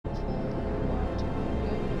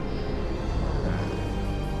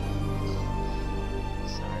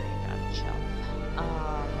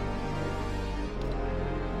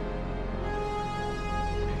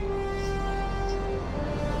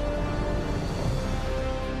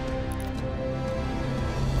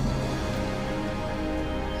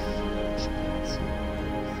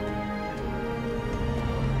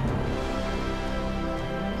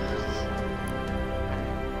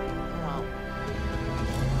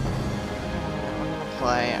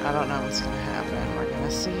play. I don't know what's gonna happen. We're gonna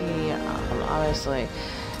see. Obviously,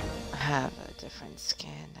 I have a different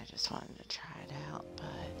skin. I just wanted to try it out, but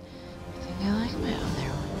I think I like my other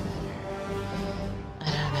one better. I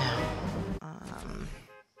don't know.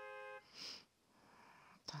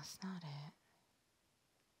 That's not it.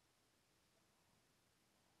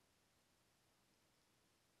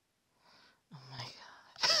 Oh my god.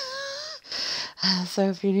 So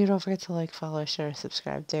if you're new, don't forget to like, follow, share,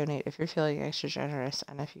 subscribe, donate if you're feeling extra generous,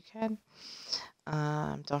 and if you can,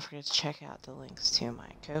 don't forget to check out the links to my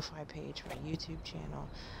Ko-Fi page, my YouTube channel,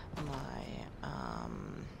 my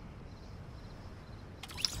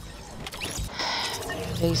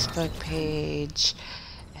Facebook page,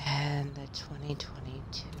 and the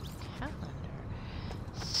 2022 calendar.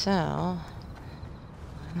 So, I'm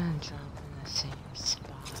gonna drop in the same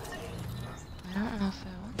spot. I don't know if I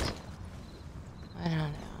want to. I don't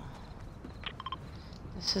know.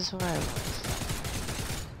 This is where I live.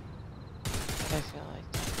 I feel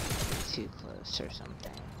like that might be too close or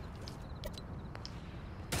something.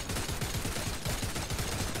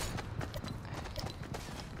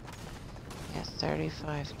 Yeah,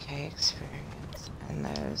 35k experience and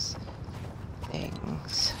those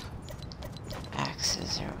things.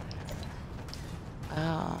 Axes or whatever.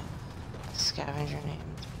 Oh, scavenger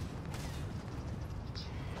named.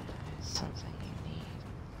 Something you need.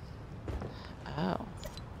 Oh.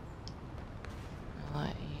 I'll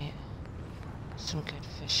let you. Some good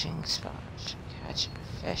fishing spots. Catch a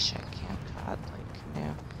fish at Camp Cod Lake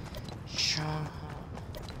Canoe. Stronghold.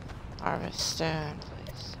 Harvest stone.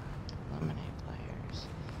 Place. Eliminate players.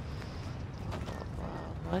 Blah blah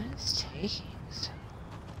blah. What is taking so long?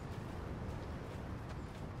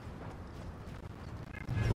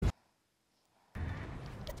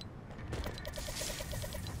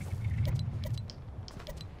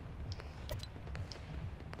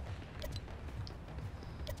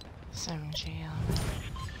 SMG.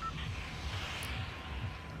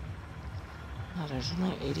 Oh, there's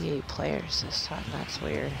only 88 players this time. That's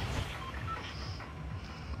weird.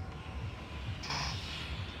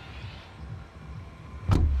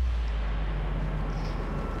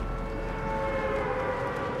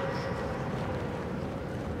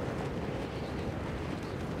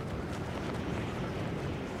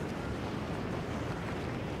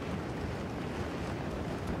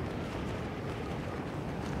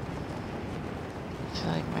 I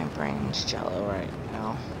feel like my brain's jello right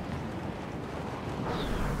now.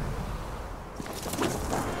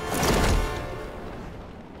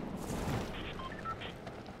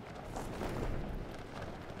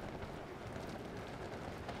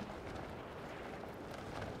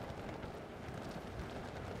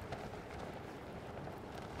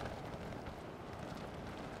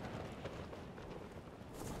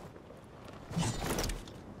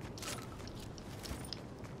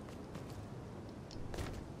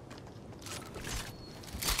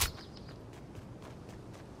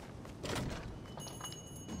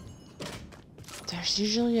 There's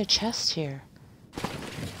usually a chest here.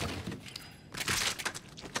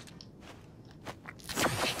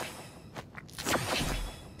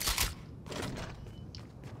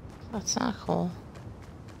 That's not cool.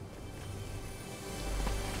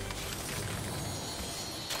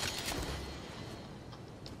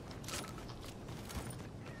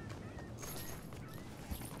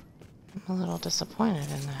 I'm a little disappointed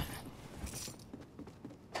in that.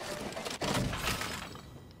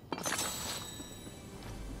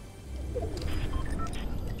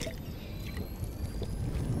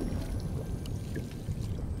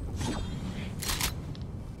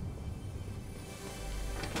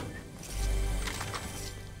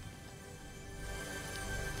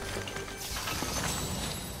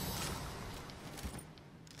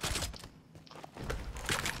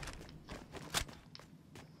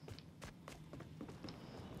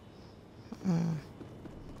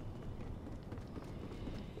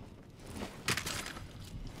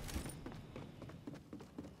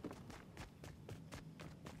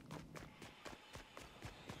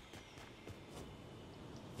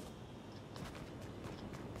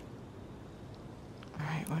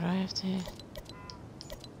 Alright, what do I have to do?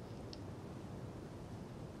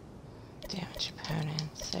 Damage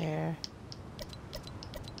opponents there.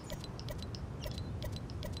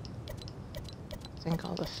 I think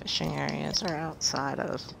all the fishing areas are outside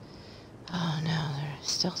of... Oh no, there's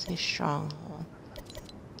stealthy stronghold.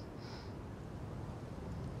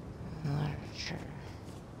 Literature.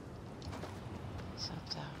 It's up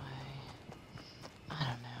that way. I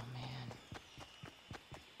don't know, man.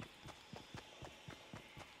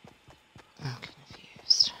 I'm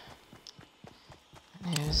confused.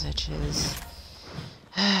 News itches.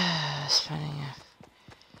 Spending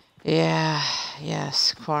Yeah,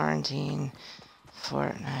 yes, quarantine,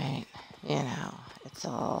 Fortnite, you know, it's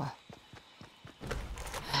all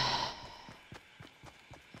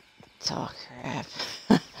crap.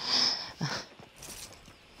 I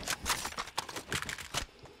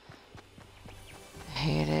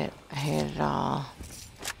hate it. I hate it all.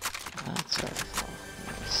 Oh, that's very full.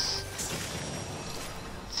 Nice.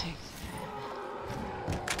 I'll take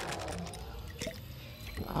that.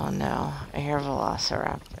 Oh no, I hear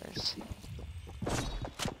velociraptors.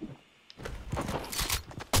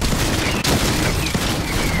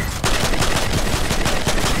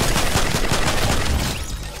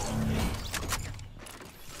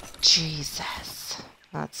 Jesus,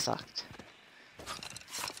 that sucked.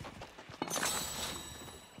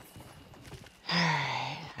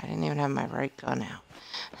 Alright, I didn't even have my right gun out.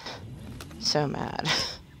 So mad.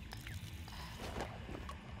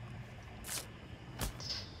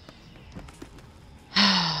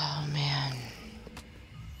 Oh man.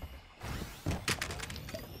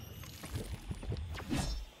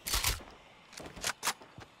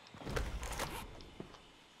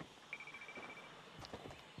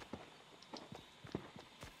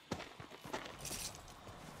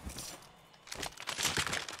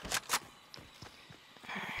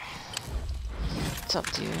 What's up,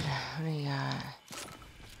 dude? What do you got?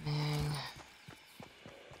 Dang.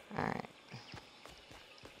 Alright.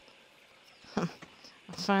 I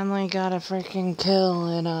finally got a freaking kill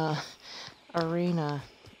in a arena.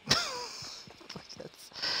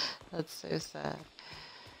 that's so sad.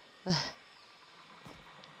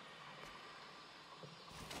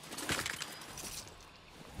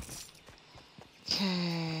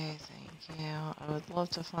 Okay, thank you. I would love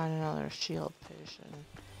to find another shield potion.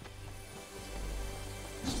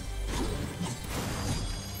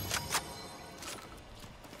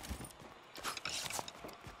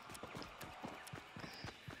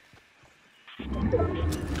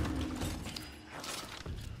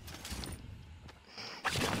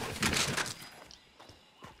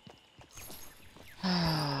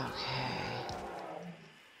 Okay.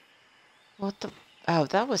 What the? Oh,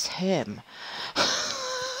 that was him.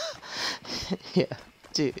 Yeah,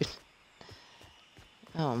 dude.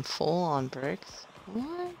 Oh, I'm full on bricks?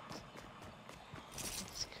 What?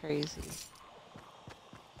 That's crazy.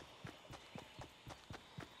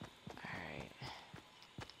 Alright.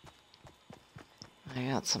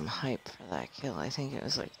 I got some hype for that kill. I think it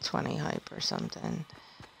was like 20 hype or something.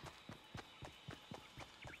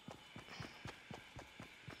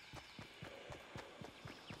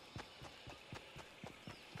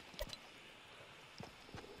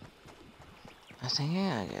 I think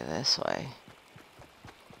I gotta go this way.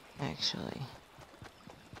 Actually.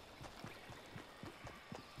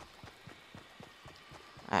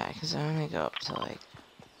 Alright, because I only go up to like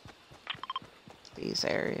these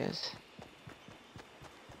areas.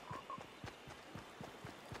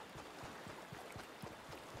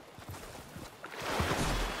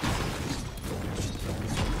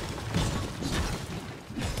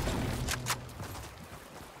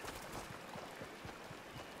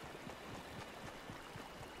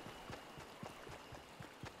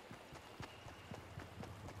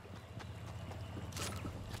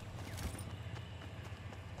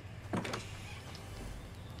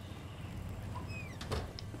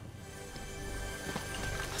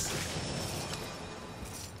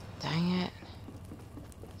 Dang it.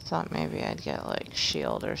 Thought maybe I'd get like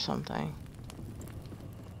shield or something.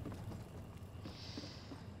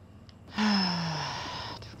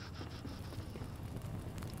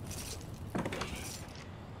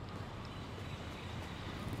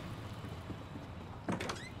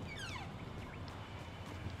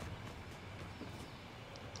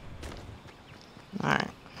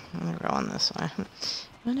 Alright, I'm going this way.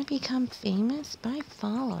 Wanna become famous? By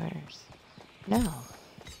followers. No.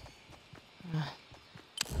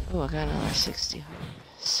 Oh, I got another 60.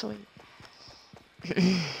 Sweet.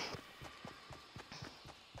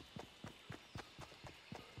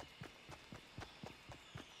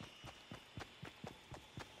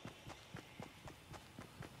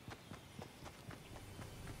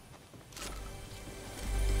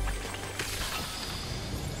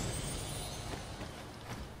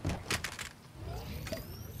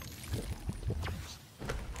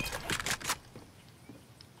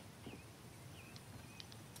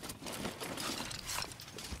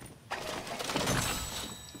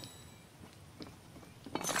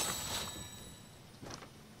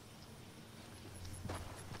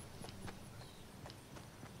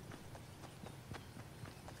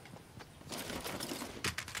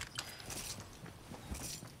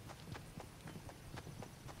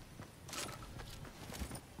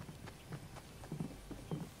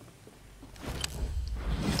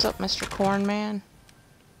 What's up, Mr. Corn Man?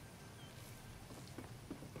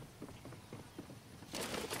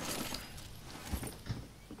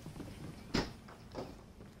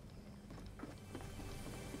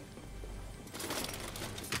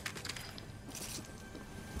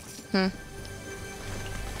 Hmm.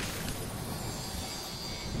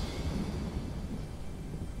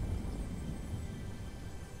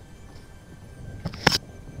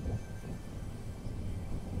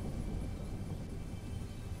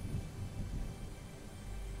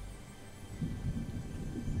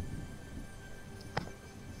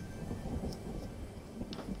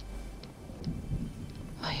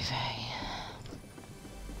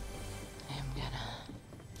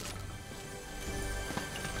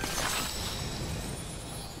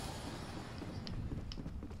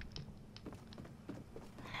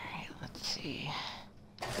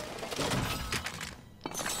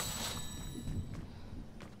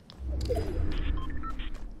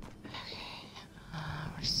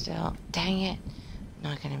 Dang it.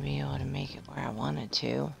 Not gonna be able to make it where I wanted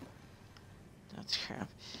to. That's crap.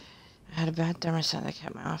 I had a bad thermostat that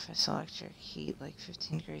kept my office electric heat like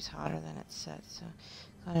 15 degrees hotter than it's set, so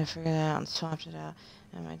glad I figured that out and swapped it out.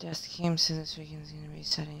 And my desk came, so this weekend's gonna be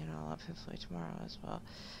setting it all up, hopefully tomorrow as well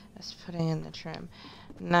as putting in the trim.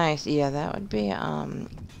 Nice. Yeah, that would be,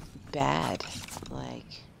 bad.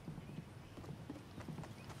 Like,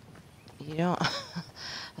 you don't...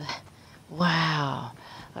 Wow.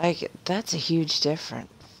 Like, that's a huge difference.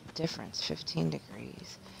 15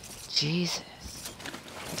 degrees. Jesus.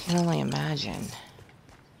 I can only imagine.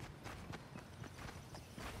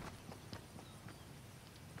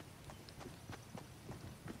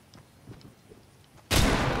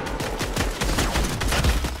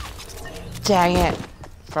 Dang it.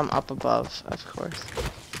 From up above, of course.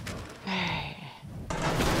 Hey.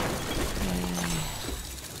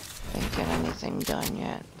 Didn't get anything done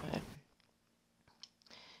yet, but...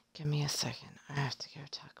 Give me a second. I have to go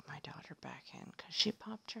tuck my daughter back in because she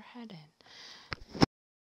popped her head in.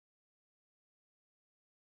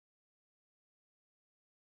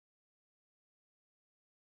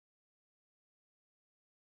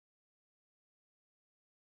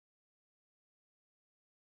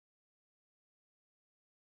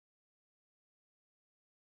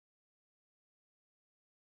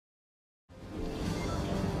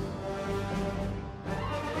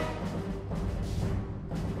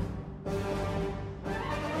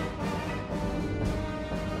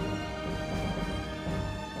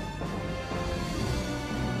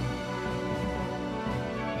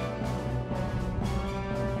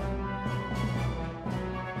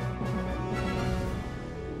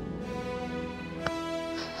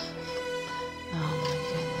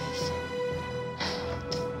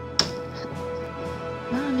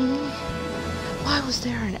 Was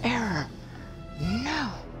there an error?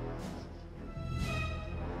 No.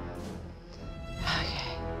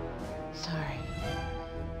 Okay. Sorry.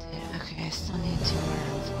 Okay, I still need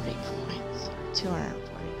 240 points. Or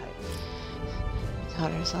 240. My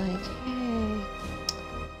daughter's like, hey,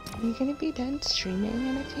 are you gonna be done streaming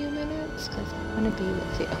in a few minutes? Because I want to be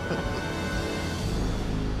with you.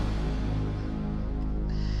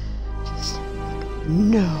 Just,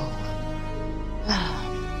 no.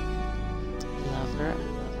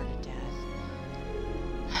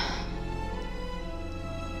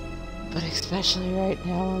 But especially right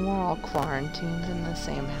now when we're all quarantined in the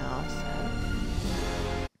same house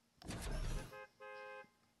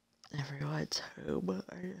and everyone's home,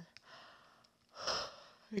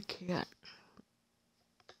 I can't.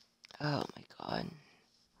 Oh my god.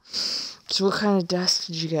 So what kind of desk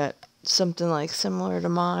did you get? Something like similar to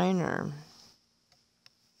mine, or?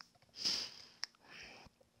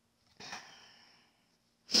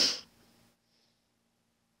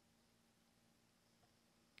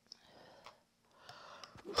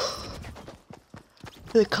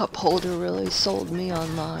 The cup holder really sold me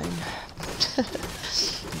online.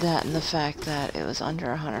 That and the fact that it was under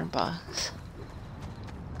 $100.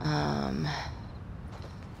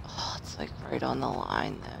 Oh, it's like right on the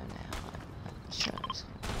line though now. I'm sure there's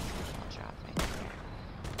gonna be dropping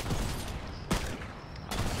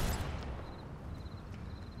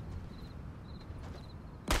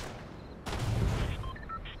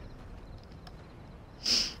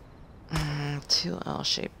here. Two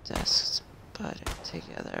L-shaped desks butted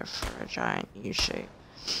together for a giant U-shape.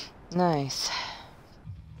 Nice.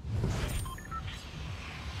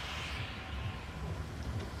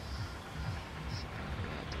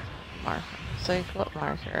 Marker. It's like, what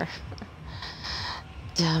marker?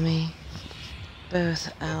 Dummy.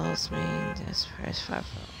 Both L's mean this price 5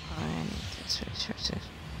 line.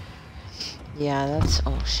 Yeah, that's,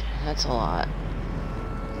 oh shit, that's a lot.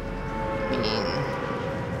 mean,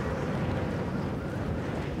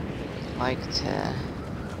 like to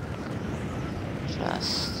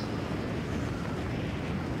just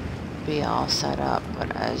be all set up,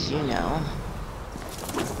 but as you know,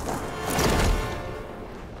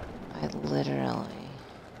 I literally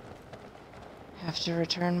have to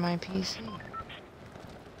return my PC,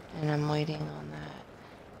 and I'm waiting on that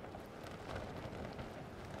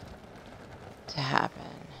to happen.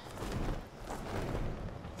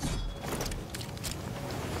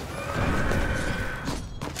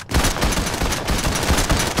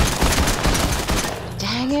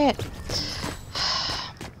 Dang it!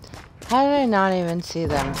 How did I not even see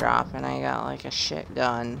them drop and I got like a shit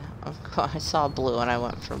gun? Of course, I saw blue and I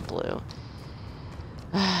went for blue.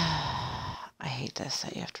 I hate this,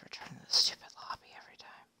 that you have to return to the stupid lobby every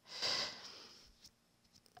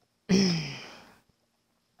time.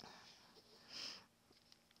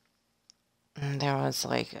 And there was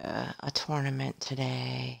like a tournament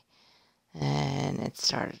today, and it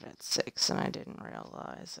started at 6 and I didn't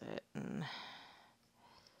realize it. And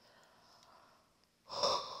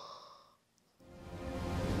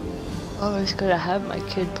I was gonna have my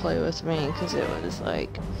kid play with me because it was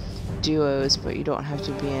like duos, but you don't have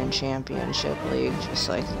to be in championship league, just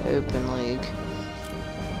like the open league.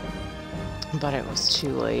 But it was too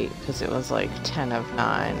late because it was like 10 of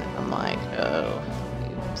 9. I'm like, oh,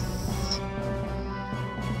 oops.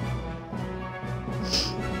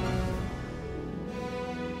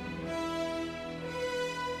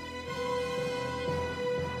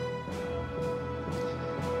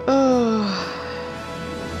 Oh.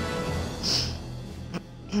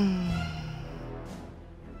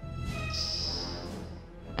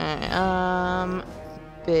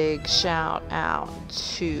 Big shout out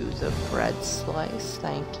to the bread slice.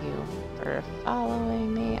 Thank you for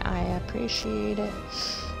following me. I appreciate it.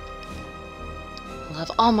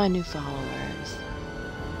 Love all my new followers.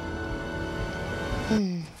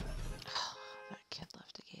 Oh, that kid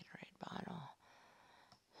left a Gatorade bottle.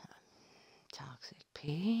 Toxic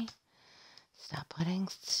P. Stop putting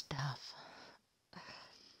stuff.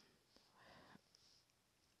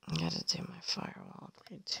 I gotta do my firewall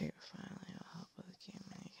upgrade too. Finally, I'll help with the game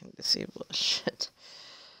and you can disable the shit.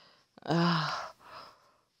 Oh,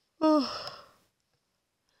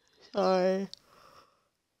 sorry.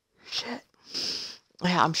 Shit.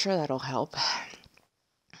 Yeah, I'm sure that'll help.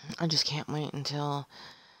 I just can't wait until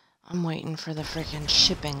I'm waiting for the freaking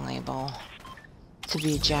shipping label to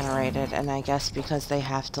be generated, and I guess because they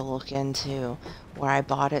have to look into where I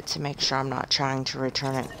bought it to make sure I'm not trying to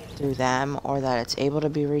return it through them or that it's able to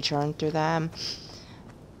be returned through them,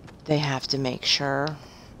 they have to make sure,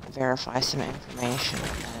 verify some information,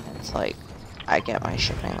 and it's like I get my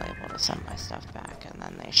shipping label to send my stuff back and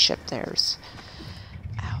then they ship theirs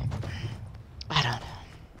out. I don't know.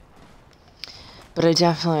 But I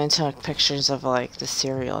definitely took pictures of like the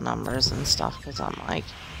serial numbers and stuff because I'm like,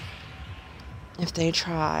 if they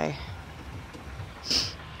try.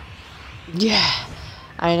 Yeah,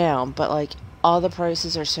 I know, but like all the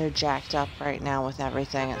prices are so jacked up right now with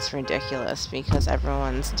everything, it's ridiculous because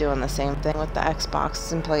everyone's doing the same thing with the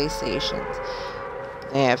Xboxes and PlayStations.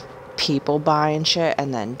 They have people buying shit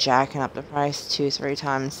and then jacking up the price 2-3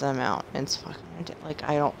 times the amount. It's fucking ridiculous. Like,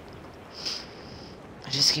 I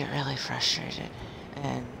just get really frustrated,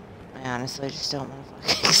 and I honestly just don't want to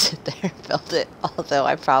fucking sit there and build it, although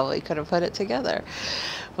I probably could have put it together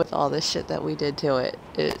with all this shit that we did to it.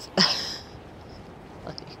 It's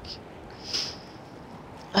like,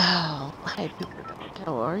 oh, hi Peter Dog,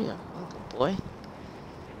 how are you? Oh, good boy.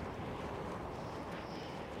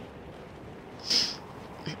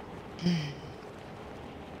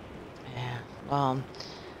 Yeah, well,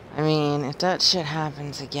 I mean, if that shit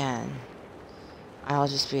happens again, I'll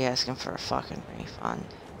just be asking for a fucking refund.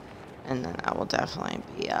 And then I will definitely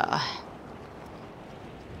be, I'll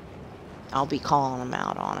be calling them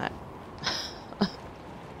out on it.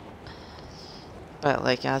 But,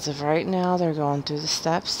 like, as of right now, they're going through the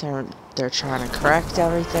steps. They're trying to correct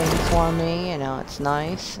everything for me. You know, it's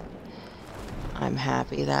nice. I'm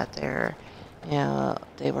happy that they're, you know,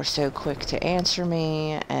 they were so quick to answer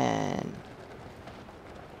me, and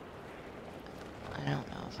I don't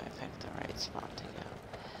know if I picked the right spot to go.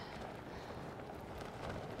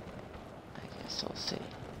 I guess we'll see.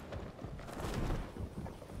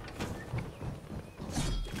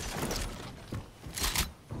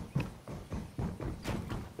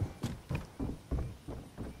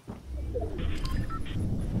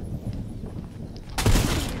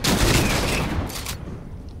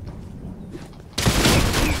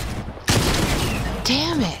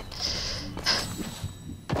 Damn it!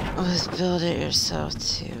 Let's build it yourself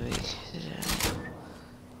too.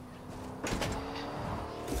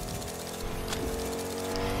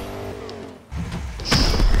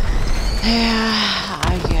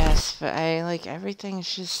 but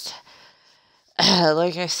everything's just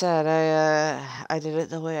like I said, I did it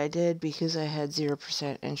the way I did because I had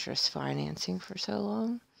 0% interest financing for so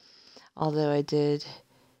long. Although I did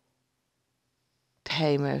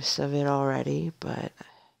pay most of it already, but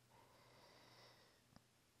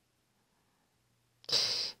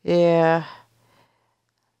yeah.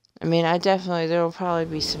 I mean, there will probably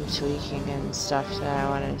be some tweaking and stuff that I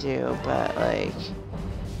want to do, but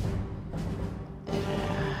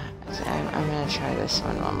I'm gonna try this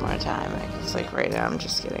one more time. It's like right now I'm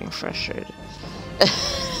just getting frustrated.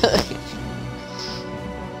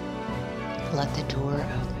 Let the door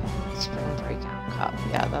open. Spring Breakout Cup.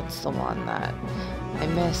 Yeah, that's the one that I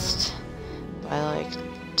missed by like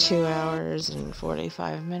 2 hours and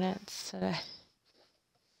 45 minutes today.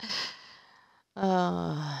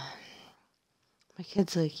 My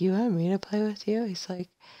kid's like, you want me to play with you? He's like,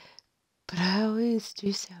 but I always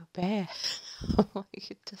do so bad. I'm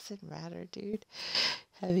like, it doesn't matter, dude.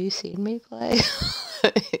 Have you seen me play?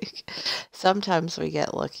 Sometimes we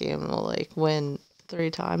get lucky and we'll like win 3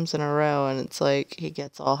 times in a row, and it's like he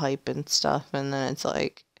gets all hype and stuff, and then it's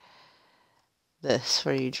like this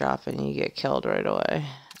where you drop and you get killed right away.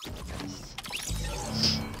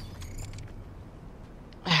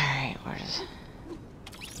 Alright, where's...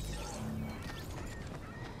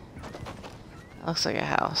 Looks like a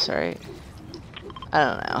house, right? I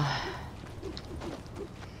don't know.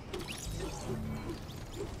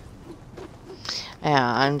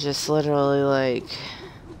 Yeah, I'm just literally like...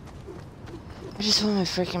 I just want my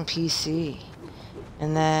freaking PC.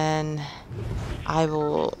 And then I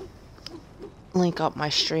will link up my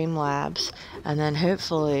Streamlabs, and then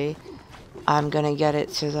hopefully I'm gonna get it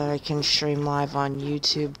so that I can stream live on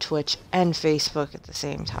YouTube, Twitch, and Facebook at the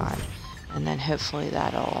same time. And then hopefully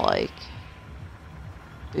that'll like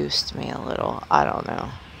boost me a little. I don't know.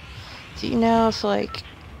 Do you know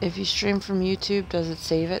if you stream from YouTube, does it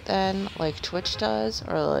save it then like Twitch does,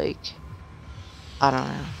 or like I don't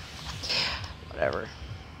know. Whatever.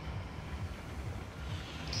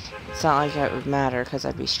 It's not like it would matter because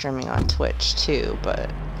I'd be streaming on Twitch too, but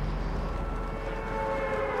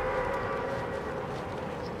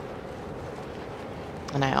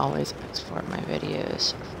and I always export my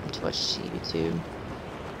videos from Twitch to YouTube.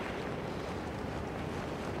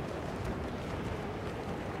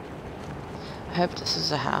 I hope this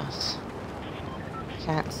is a house.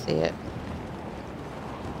 Can't see it.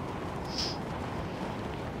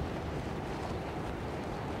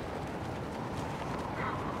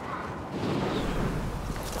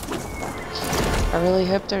 I really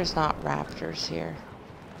hope there's not raptors here.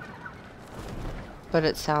 But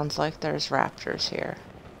it sounds like there's raptors here.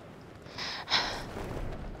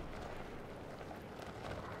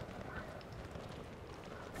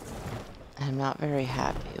 I'm not very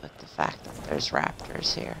happy with the fact that there's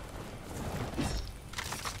raptors here.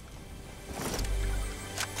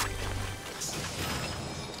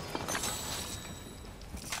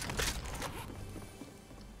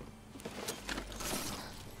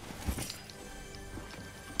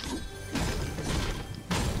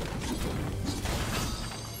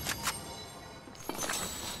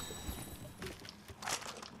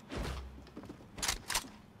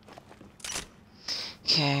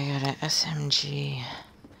 Okay, I got an SMG.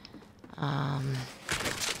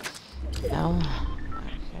 No.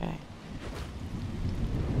 Okay.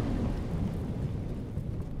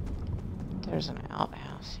 There's an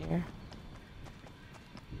outhouse here.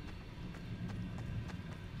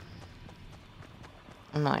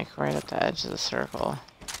 I'm like right at the edge of the circle.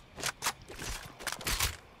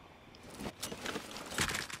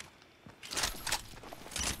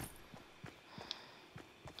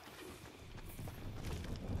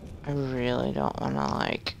 I really don't want to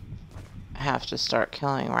like have to start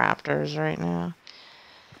killing raptors right now.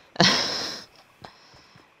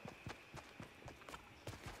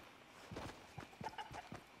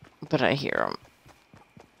 But I hear them.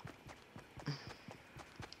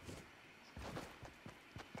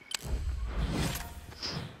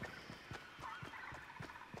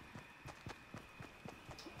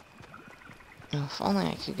 Oh, if only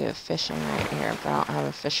I could go fishing right here, but I don't have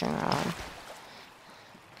a fishing rod.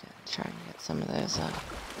 Try and get some of those up.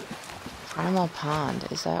 Primal Pond,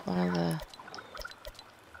 is that one of the...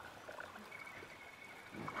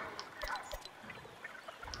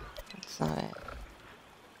 That's not it.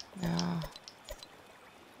 No.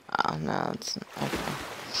 Oh, no, it's... Okay.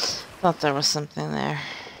 Thought there was something there.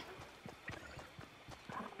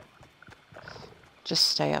 Just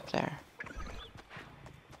stay up there.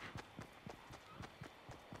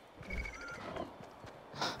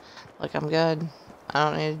 Look, I'm good. I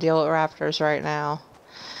don't need to deal with raptors right now.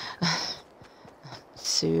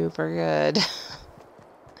 super good.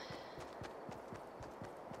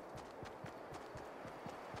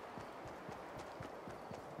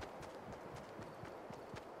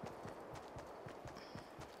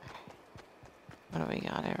 What do we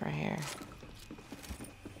got over here?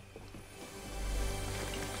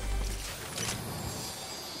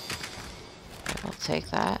 We'll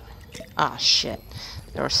take that. Ah, shit.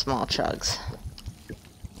 There were small chugs.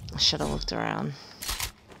 I should have looked around.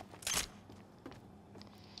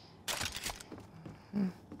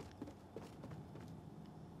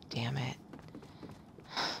 Damn it.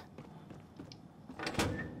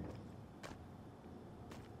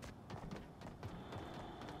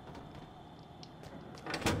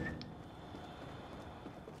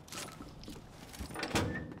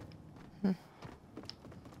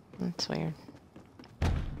 That's weird.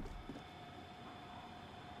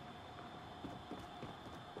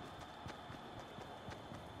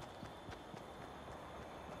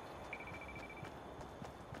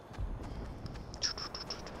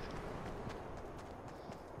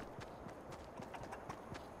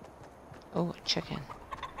 Oh, a chicken.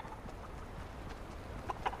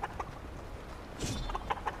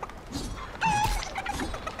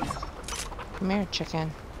 Come here,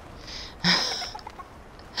 chicken.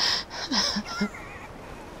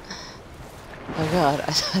 Oh god,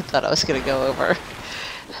 I thought I was gonna go over.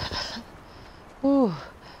 Ooh,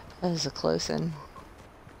 that was a close one.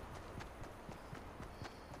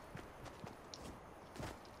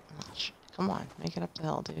 Oh, come on, make it up the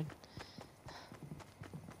hill, dude.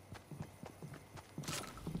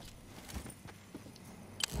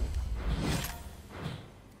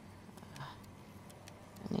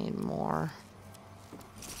 I need more.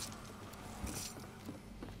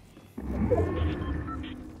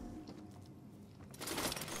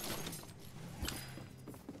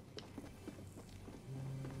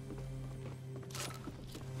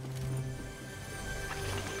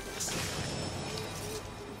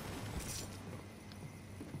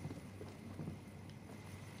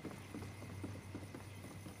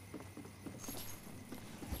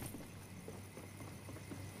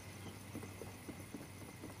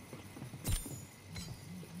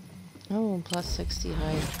 Oh, plus 60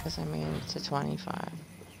 height because I made it to 25.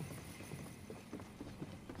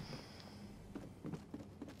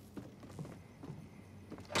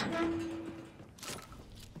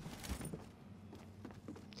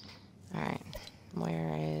 Alright,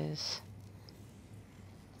 where is...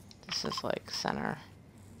 This is like center,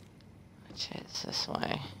 which is this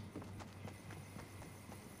way.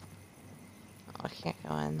 Oh, I can't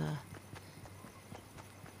go in the...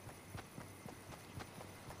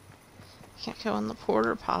 Can't go in the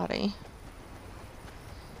porta potty.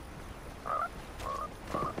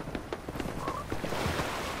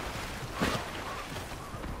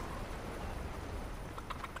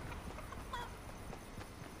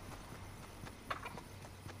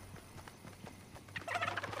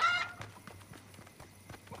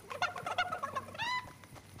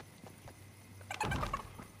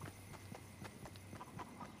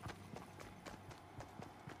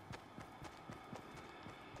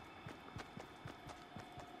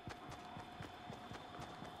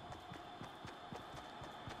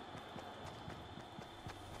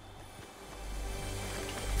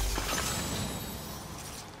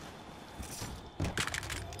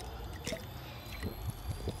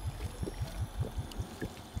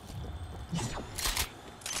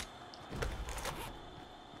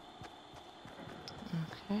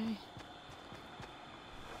 Okay.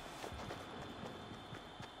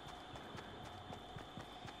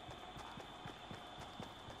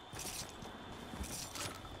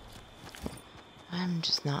 I'm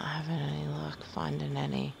just not having any luck finding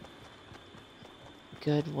any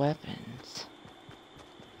good weapons.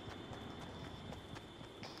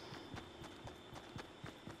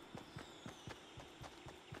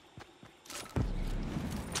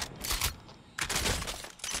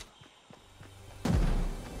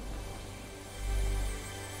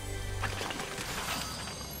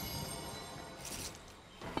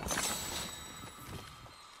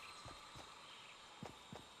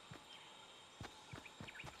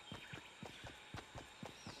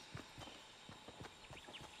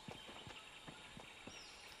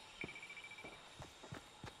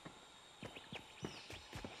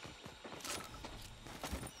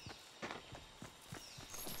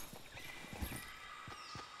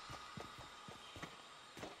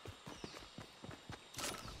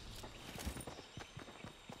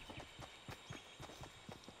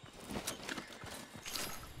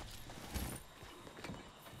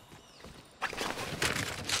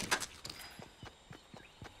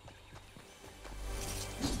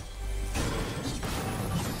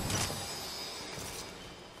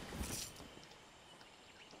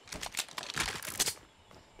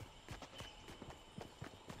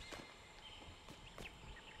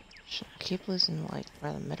 keep losing, like,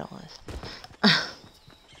 where the middle is.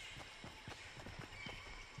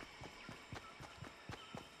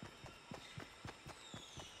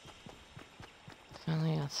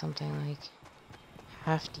 Finally got something, like,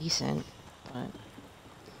 half decent, but...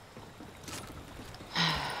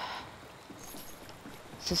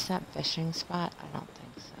 Is this that fishing spot? I don't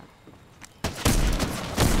think so.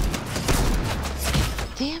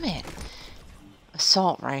 Damn it!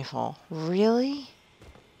 Assault rifle. Really?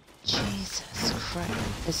 Jesus Christ.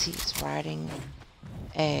 Because he's riding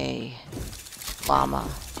a llama.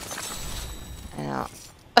 I know.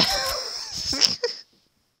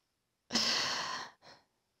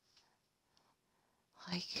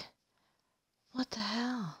 Like, what the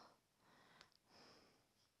hell?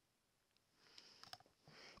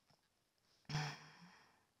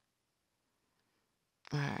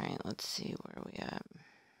 Alright, let's see where we at.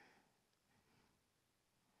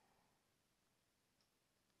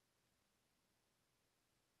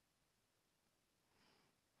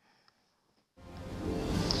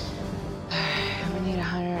 We need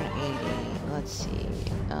 180. Let's see.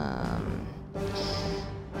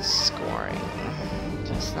 Scoring.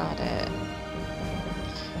 Just not it.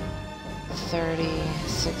 30,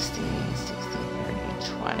 60, 60,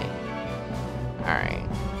 30, 20. Alright.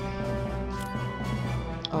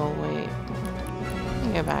 Oh, wait. Let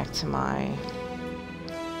me go back to my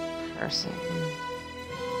person.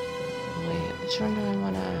 Wait, which one do I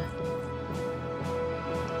want to...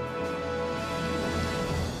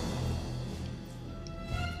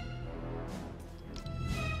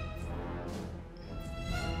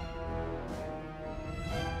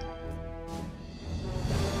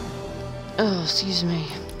 Oh, excuse me.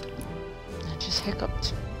 I just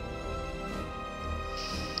hiccuped.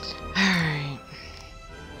 Alright.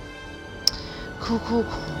 Cool, cool,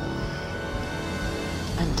 cool.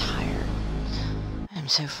 I'm tired. I'm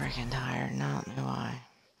so freaking tired, and I don't know why.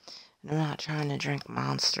 And I'm not trying to drink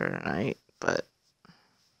Monster tonight, but...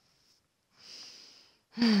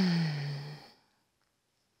 I'm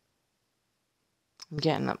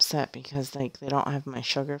getting upset because, like, they don't have my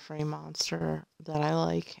sugar-free Monster that I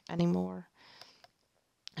like anymore.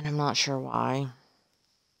 And I'm not sure why.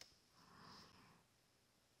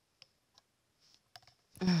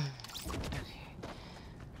 Okay.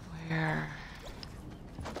 Where...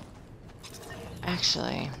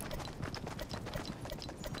 Actually...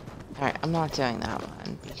 Alright, I'm not doing that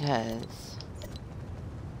one because...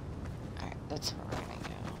 Alright, that's where we're gonna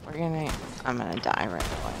go. We're gonna... I'm gonna die right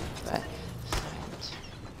away, but... Find...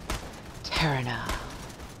 Terrana.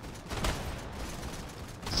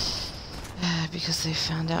 Because they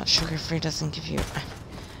found out sugar-free doesn't give you...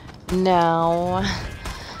 No.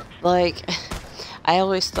 Like, I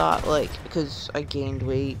always thought, like, because I gained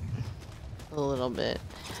weight a little bit,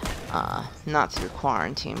 not through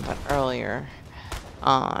quarantine, but earlier,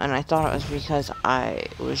 and I thought it was because I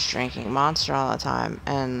was drinking Monster all the time,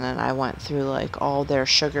 and then I went through, like, all their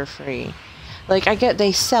sugar-free, like, I get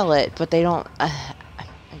they sell it, but they don't, I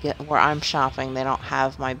get where I'm shopping, they don't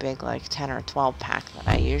have my big, like, 10 or 12 pack that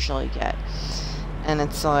I usually get, and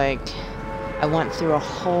it's like, I went through a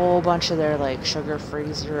whole bunch of their, like, sugar-free,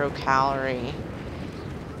 0-calorie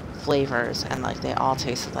flavors, and, like, they all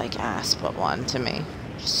tasted like ass but one to me.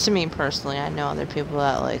 Just to me personally. I know other people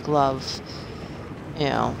that, like, love, you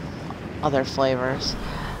know, other flavors.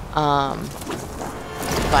 But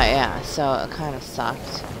yeah, so it kind of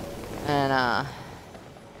sucked. And,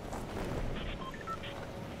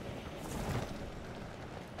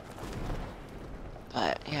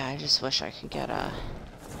 but, yeah, I just wish I could get a...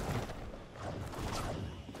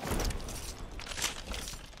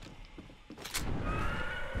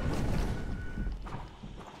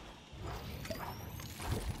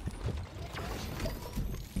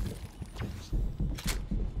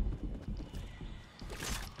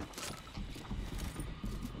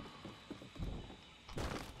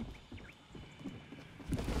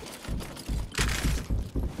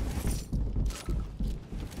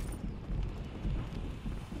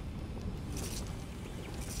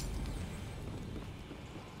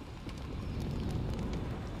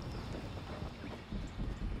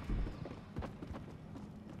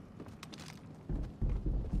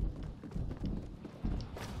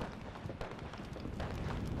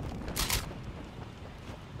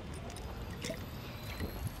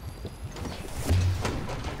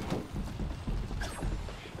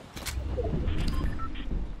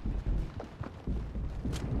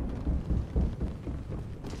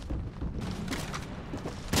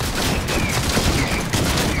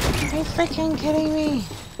 Freaking kidding me?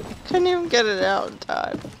 Couldn't even get it out in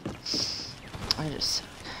time. I just...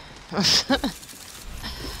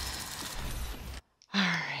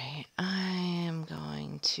 Alright,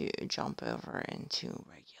 jump over into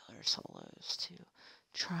regular solos to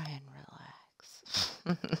try and relax.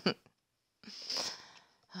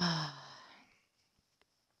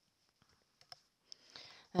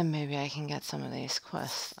 And maybe I can get some of these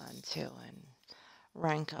quests done too and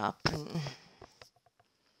rank up. And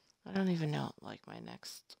I don't even know what like my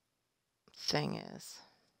next thing is.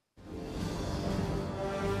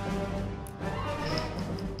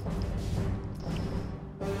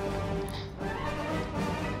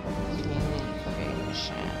 Community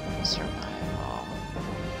creation, survival,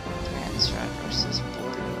 trans red versus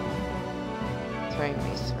blue,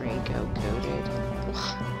 3v3, go goated.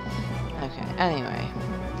 Okay, anyway.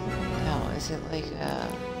 Oh, is it like a...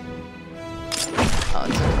 Oh,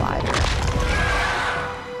 it's a glider.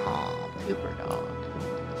 Oh, puber dog.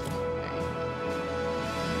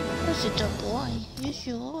 Right. Such a good boy. You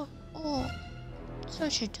sure? Oh,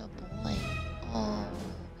 such a good boy. Oh,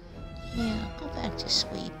 yeah, go back to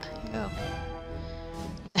sleep. You're okay.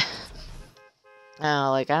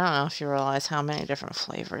 Oh, like, I don't know if you realize how many different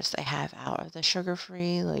flavors they have out of the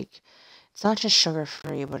sugar-free. Like, it's not just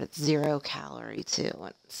sugar-free, but it's 0 calorie, too.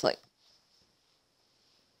 And it's like...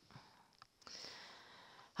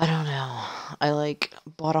 I don't know. I, like,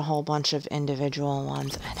 bought a whole bunch of individual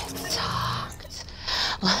ones, and it sucked.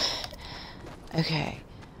 Okay.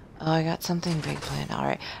 Oh, I got something big planned.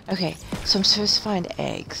 Alright. Okay, so I'm supposed to find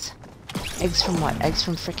eggs. Eggs from what? Eggs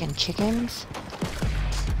from freaking chickens?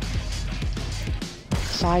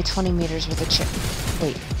 Fly 20 meters with a chicken.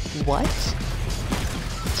 Wait, what?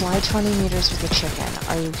 Fly 20 meters with a chicken.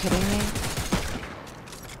 Are you kidding me?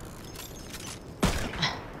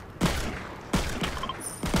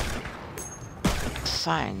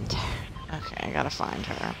 Find. Okay, I gotta find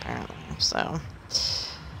her, apparently, so...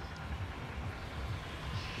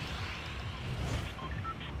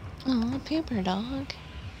 Oh, paper dog.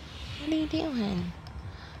 What are you doing?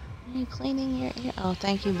 Are you cleaning your ear? Oh,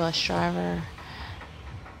 thank you, bus driver.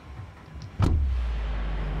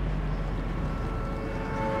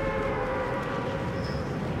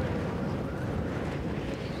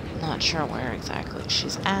 Not sure where exactly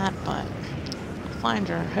she's at, but I'll find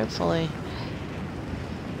her, hopefully.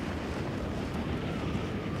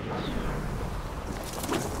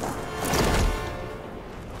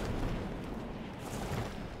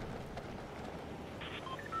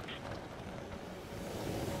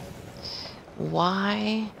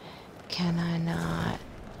 Why can I not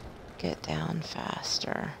get down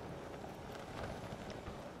faster?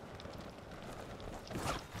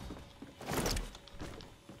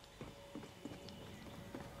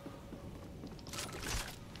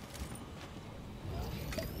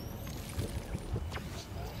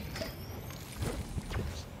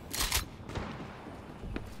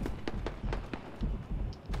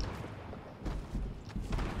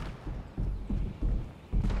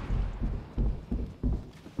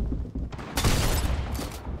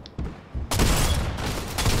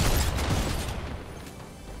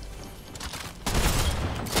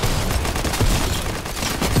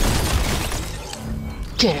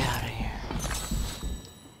 Get out of here.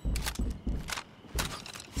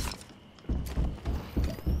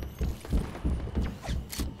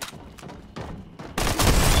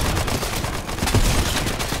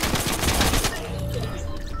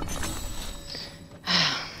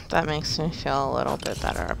 That makes me feel a little bit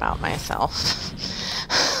better about myself.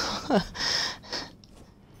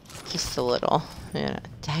 Just a little, you know.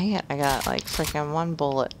 Dang it, I got like freaking 1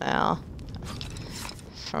 bullet now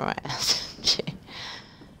for my SMG.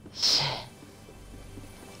 Shit.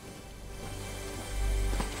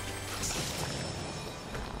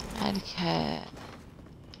 Medkit.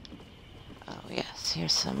 Oh yes,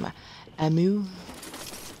 here's some ammo.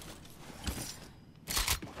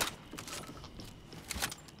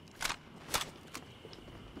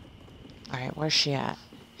 Alright, where's she at?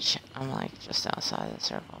 Shit, I'm like just outside the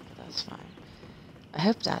circle, but that's fine. I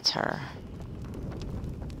hope that's her.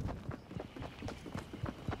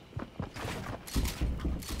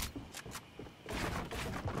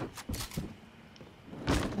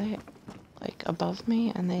 Are they like above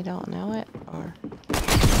me and they don't know it, or?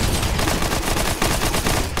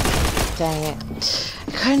 Dang it.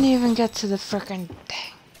 I couldn't even get to the frickin'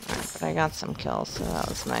 thing. Alright, but I got some kills, so that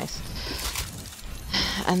was nice.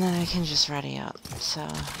 And then I can just ready up, so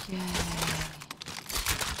yay.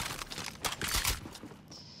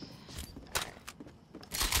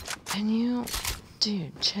 Can you,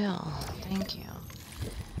 dude, chill, thank you.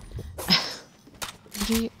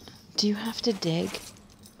 Do you have to dig?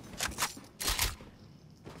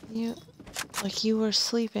 Like you were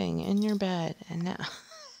sleeping in your bed and now,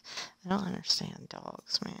 I don't understand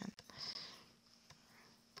dogs, man.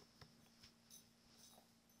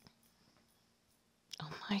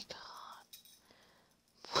 my god.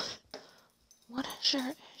 What is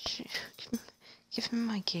your issue? Give me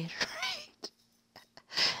my Gatorade.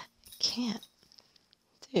 I can't.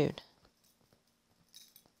 Dude.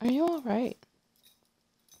 Are you alright?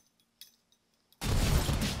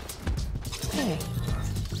 Hey.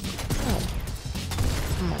 Oh.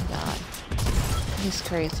 Oh my god. He's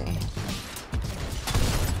crazy.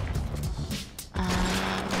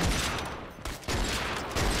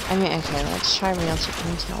 I mean, okay, let's try Realtor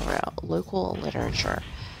Intel Route. Local literature.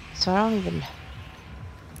 So I don't even...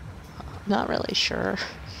 Not really sure.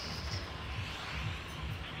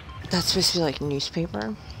 That's supposed to be like a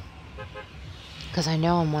newspaper. Because I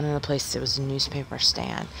know in one of the places it was a newspaper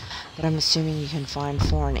stand. But I'm assuming you can find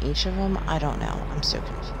 4 in each of them. I don't know. I'm so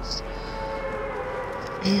confused.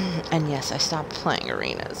 And yes, I stopped playing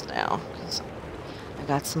arenas now. Because I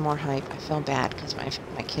got some more hype. I feel bad because my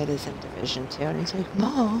kid is in Division 2. And he's like,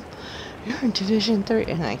 Mom, you're in Division 3.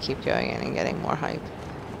 And I keep going in and getting more hype.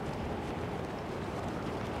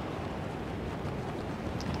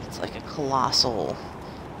 It's like a colossal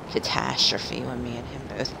catastrophe when me and him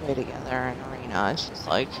both play together in arena. It's just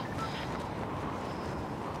like...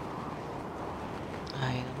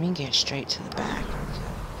 Alright, let me get straight to the back.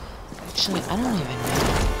 Actually, I don't even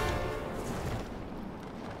know.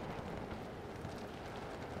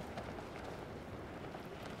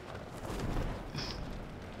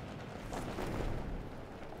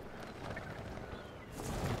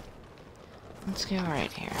 Let's go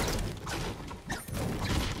right here.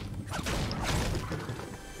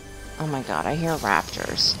 Oh my god, I hear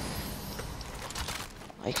raptors.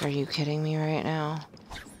 Like, are you kidding me right now?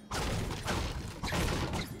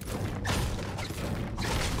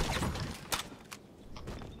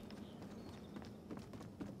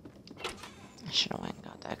 I should have went and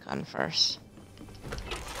got that gun first.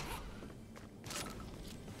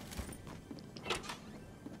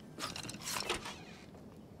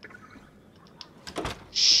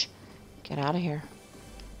 Shh. Get out of here.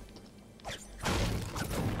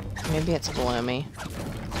 Maybe it's below me.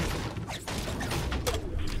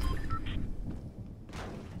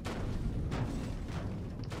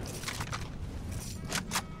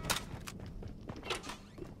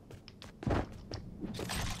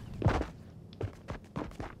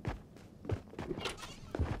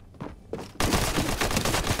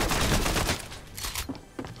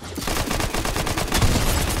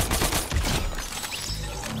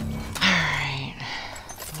 Alright.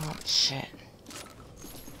 Oh, shit.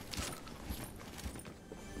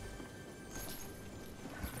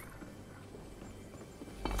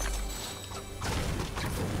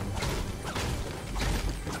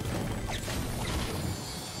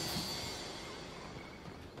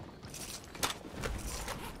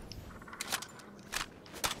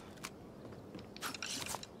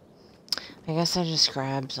 I guess I just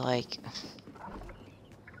grabbed, like...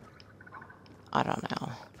 I don't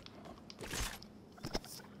know.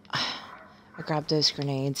 I grabbed those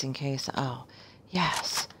grenades in case... Oh,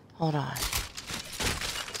 yes. Hold on.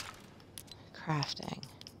 Crafting.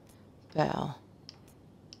 Bow.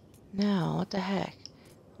 No, what the heck?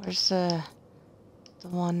 Where's the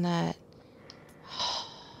one that...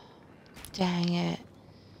 Dang it.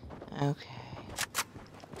 Okay.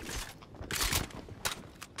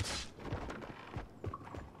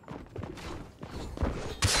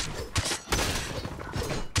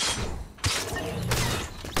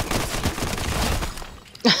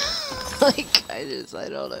 Like, I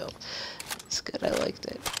don't know. It's good, I liked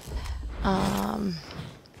it. I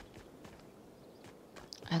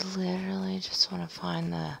literally just want to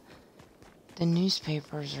find the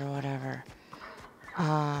newspapers or whatever.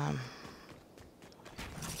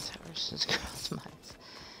 Versus girls' minds.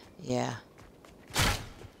 Yeah.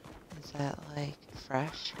 Is that, like,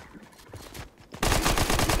 fresh?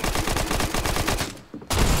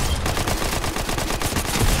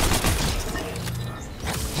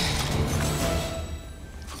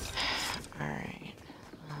 Alright.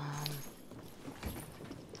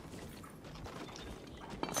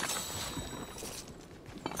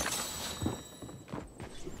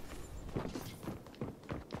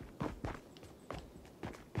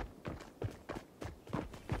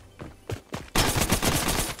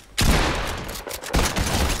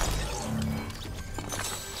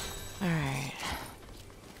 Alright.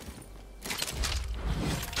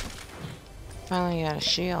 Finally got a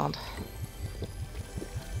shield.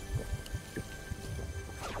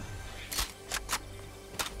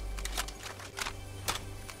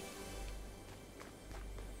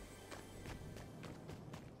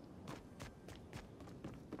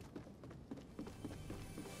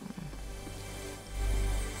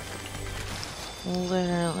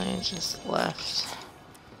 Literally just left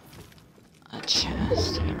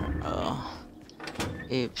chest here. Oh.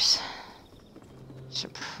 Oops.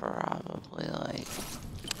 Should probably, like,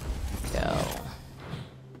 go.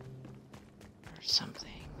 Or something.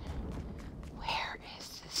 Where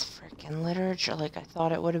is this freaking literature? Like, I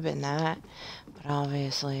thought it would have been that. But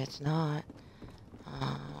obviously it's not.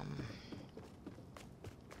 I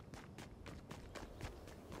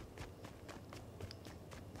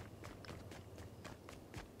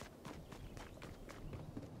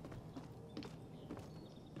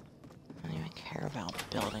don't even care about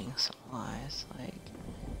building supplies. Like,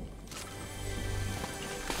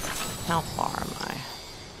 how far am I?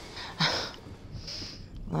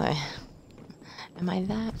 Like, am I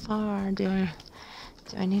that far? Do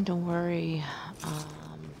I need to worry?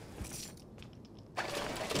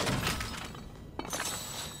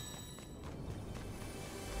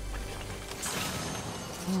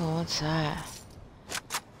 Oh, what's that?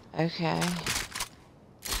 Okay.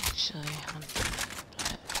 Actually,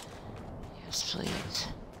 yes, please.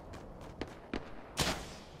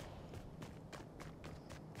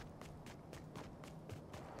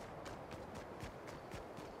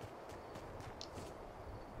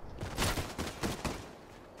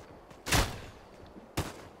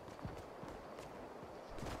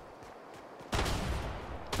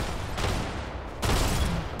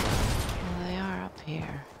 Well, they are up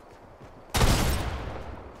here.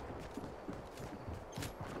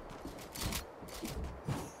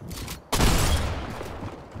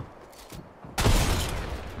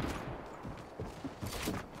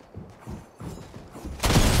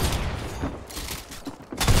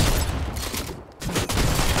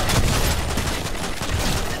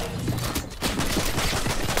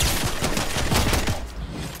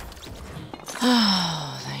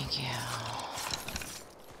 Oh, thank you.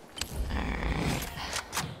 Alright.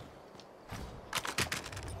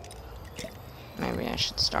 Maybe I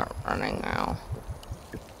should start running now.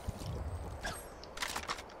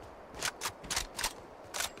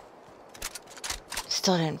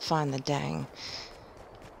 Still didn't find the dang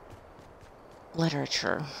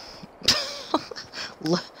literature.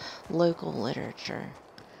 Local literature.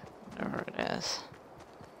 Whatever it is.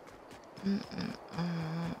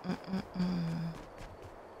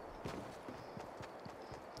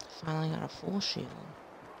 Finally got a full shield.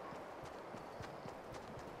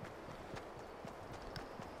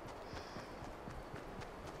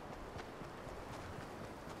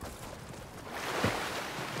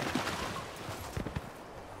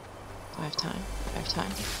 Five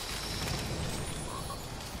time.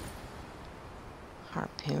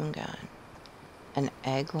 Harpoon gun. An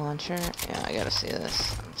egg launcher? Yeah, I gotta see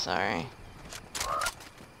this. I'm sorry.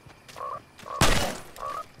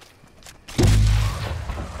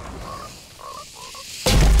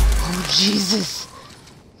 Oh, Jesus!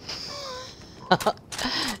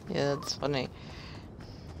 Yeah, that's funny.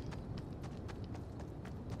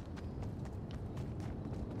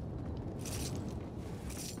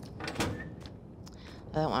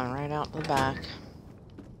 That went right out the back.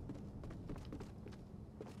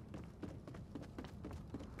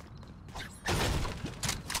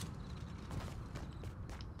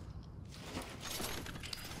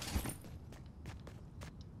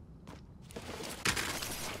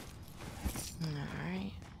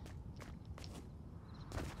 Alright.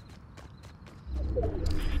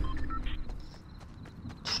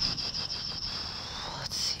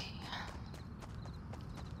 Let's see.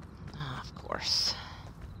 Ah, of course.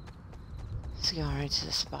 Let's go right to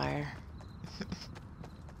the spire.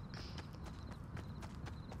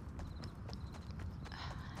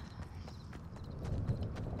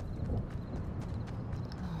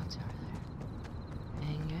 Oh, what's over there?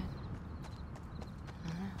 Anything good? I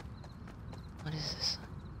don't know. What is this?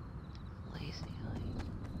 Lazy like.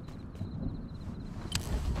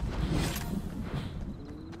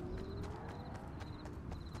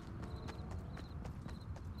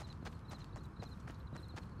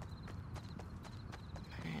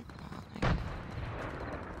 Alright, well,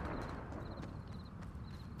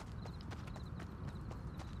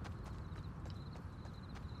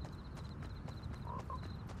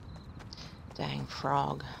 dang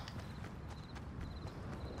frog.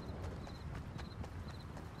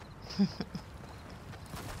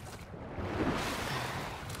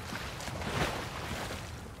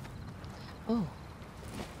 Oh.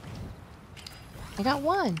 I got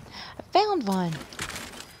one. I found one.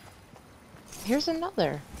 Here's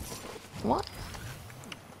another. What?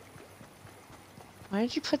 Why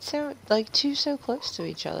did you put two so close to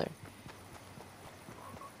each other?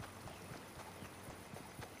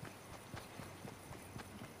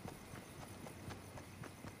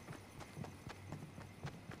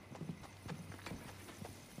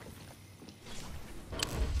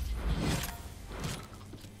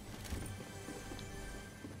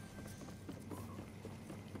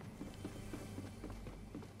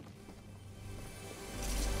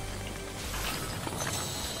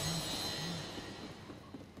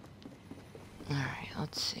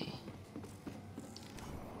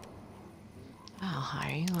 How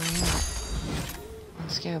high are you going up?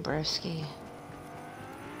 Let's go, broski.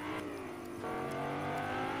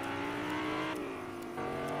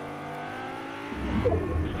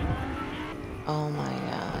 Oh my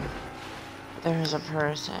god. There's a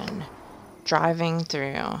person driving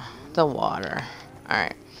through the water.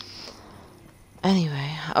 Alright.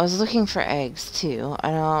 Anyway, I was looking for eggs too.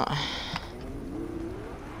 I don't...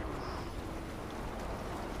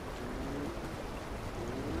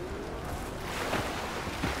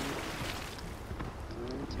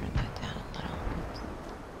 Turn that down a little.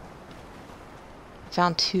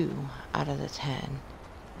 Found 2 out of the 10,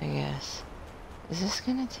 I guess. Is this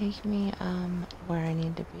gonna take me, where I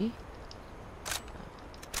need to be?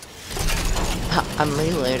 I'm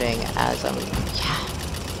reloading as I'm... Yeah.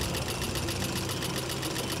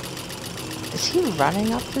 Is he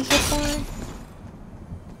running up the zip line?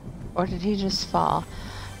 Or did he just fall?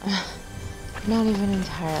 I'm not even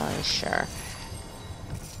entirely sure.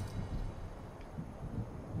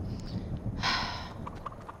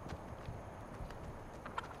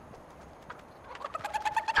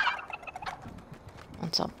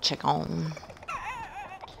 What's up, chicken?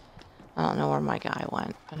 I don't know where my guy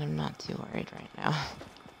went, but I'm not too worried right now.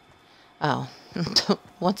 Oh.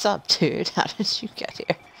 What's up, dude? How did you get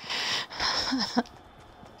here?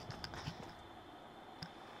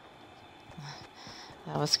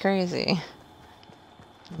 That was crazy.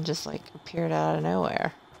 It just, like, appeared out of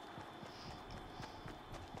nowhere.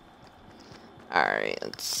 Alright,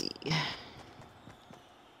 let's see.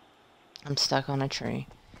 I'm stuck on a tree.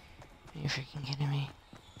 Are you freaking kidding me?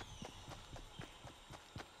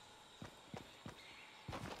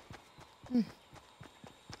 Is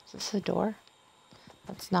this a door?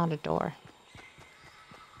 That's not a door.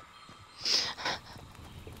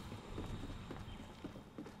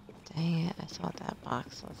 Dang it, I thought that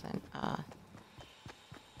box wasn't,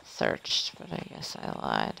 searched, but I guess I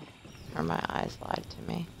lied. Or my eyes lied to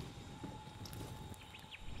me.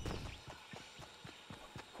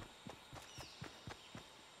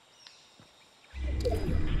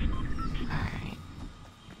 Alright.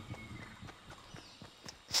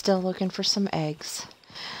 Still looking for some eggs.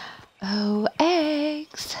 Oh,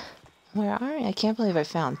 eggs! Where are you? I can't believe I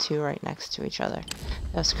found 2 right next to each other.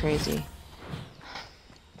 That was crazy.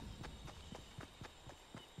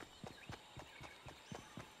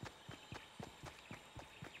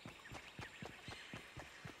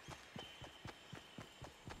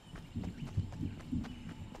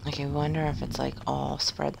 Like, I wonder if it's like all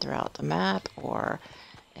spread throughout the map or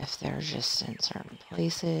if they're just in certain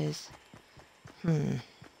places. I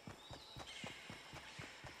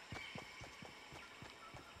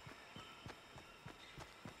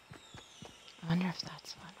wonder if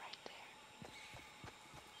that's one right there.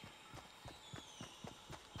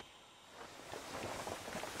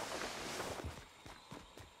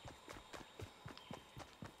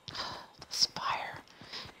 The spire.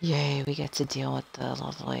 Yay, we get to deal with the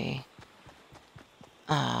lovely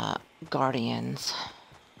guardians.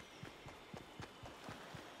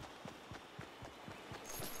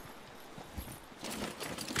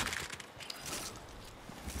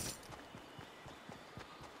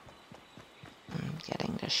 I'm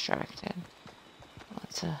getting distracted.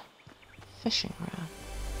 What's a fishing rod?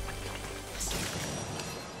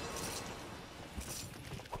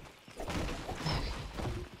 Okay.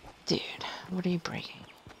 Dude, what are you breaking?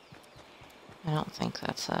 I don't think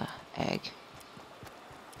that's a egg.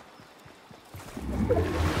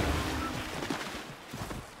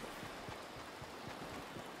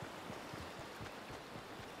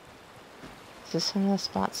 Is this one of the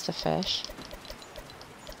spots to fish?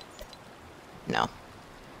 No.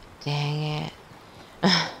 Dang it.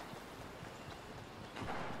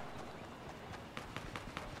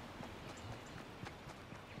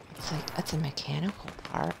 It's like, that's a mechanical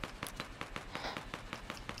part.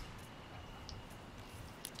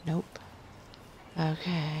 Nope.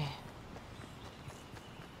 Okay.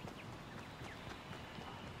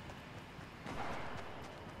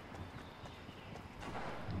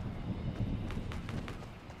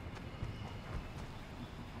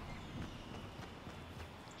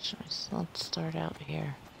 So let's start out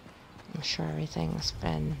here. I'm sure everything's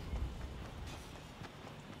been...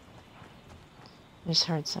 I just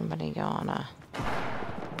heard somebody go on a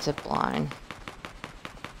zip line.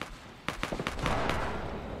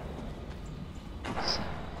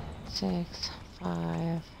 6,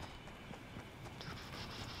 5...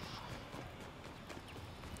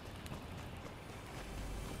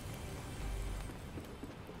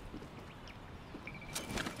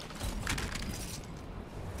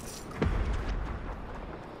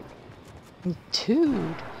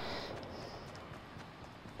 Dude.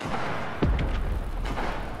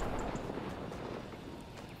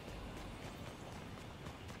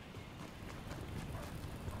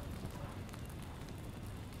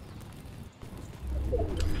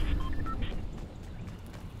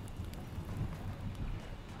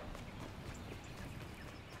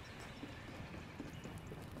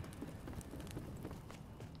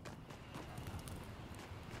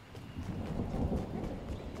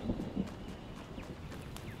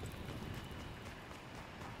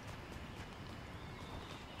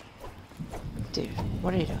 Dude,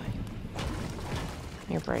 what are you doing?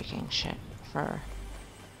 You're breaking shit for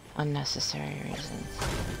unnecessary reasons.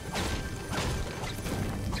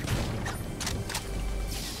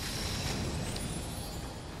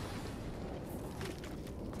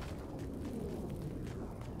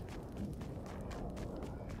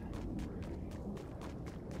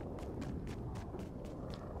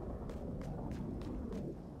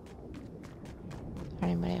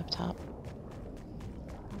 Anybody up top?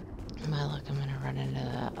 My luck, I'm gonna run into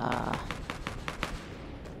the,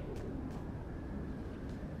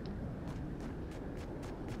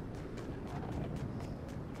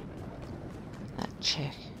 that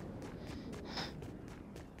chick.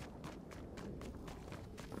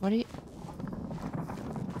 What are you...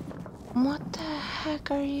 What the heck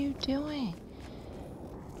are you doing?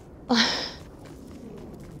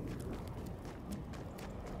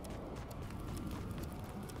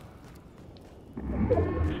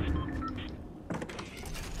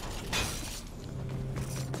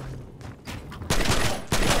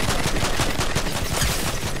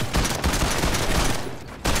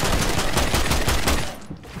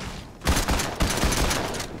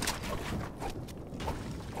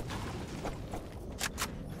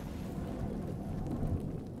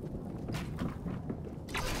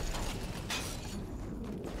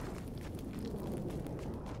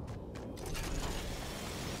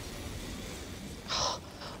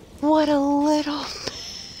 What a little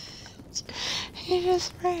bitch. He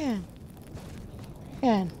just ran.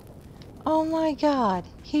 Oh my god,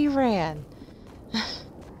 he ran.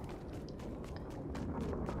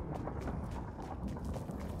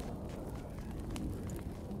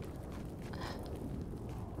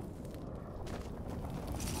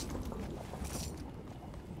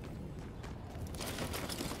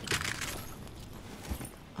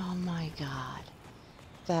 Oh my god.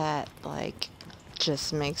 That, like,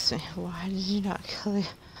 just makes me... Why did you not kill the...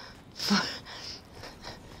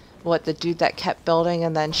 What, the dude that kept building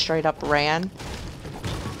and then straight up ran?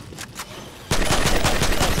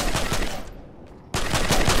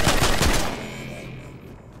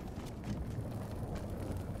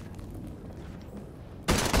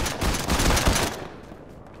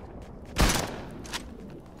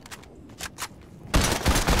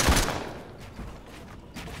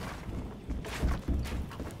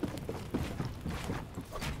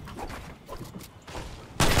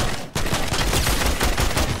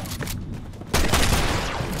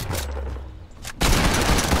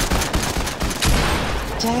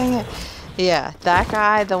 Dang it. Yeah, that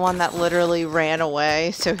guy, the one that literally ran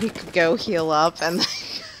away so he could go heal up and then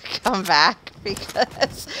come back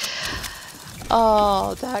because...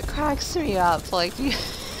 Oh, that cracks me up. Like, you...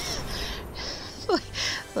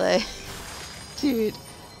 like, dude,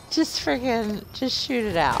 just freaking, just shoot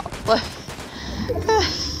it out.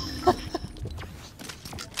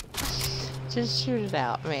 Just shoot it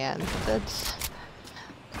out, man. That's...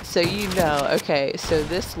 So you know, okay, so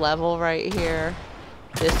this level right here...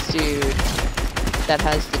 This dude that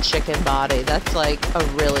has the chicken body, that's like a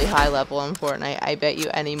really high level in Fortnite. I bet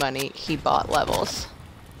you any money he bought levels.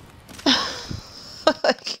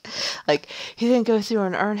 like he didn't go through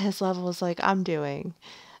and earn his levels like I'm doing.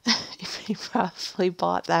 He probably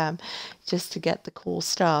bought them just to get the cool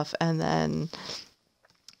stuff, and then,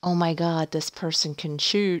 oh my god, this person can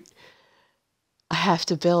shoot. I have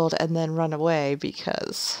to build and then run away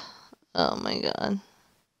because, oh my god.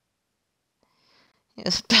 He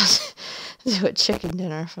was about to do a chicken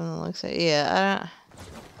dinner from the looks of it. Yeah,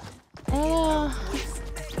 I don't know.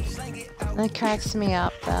 That cracks me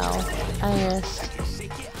up, though. I just...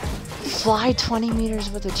 Fly 20 meters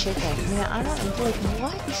with a chicken. Man, I don't... Like,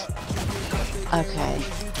 what? Okay.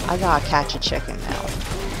 I gotta catch a chicken now.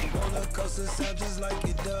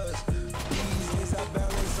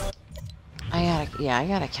 I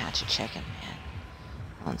gotta catch a chicken, man.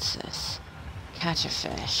 What's this? Catch a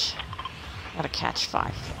fish. Gotta catch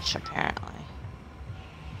 5 fish, apparently.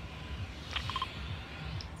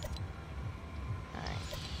 Alright.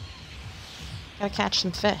 Gotta catch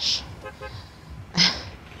some fish.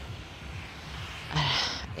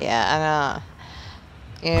 Yeah,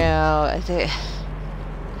 I know. You know, I think...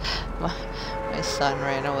 My son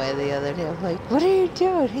ran away the other day. I'm like, what are you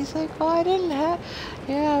doing? He's like, well, I didn't have...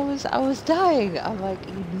 Yeah, I was dying. I'm like,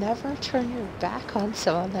 you never turn your back on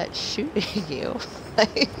someone that's shooting you.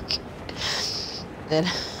 Like... And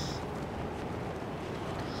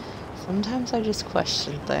sometimes I just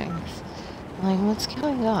question things. Like, what's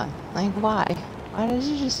going on? Like, why? Why did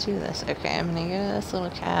you just do this? Okay, I'm gonna go to this little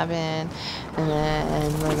cabin, and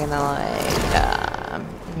then we're gonna,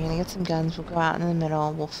 like, we're gonna get some guns, we'll go out in the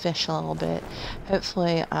middle, we'll fish a little bit.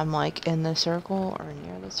 Hopefully I'm, like, in the circle, or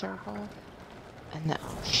near the circle. And then,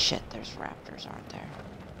 oh shit, there's raptors, aren't there?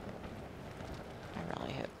 I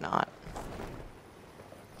really hope not.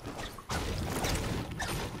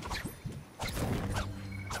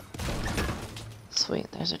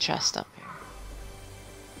 Sweet, there's a chest up here.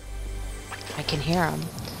 I can hear them.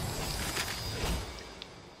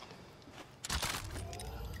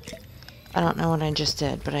 I don't know what I just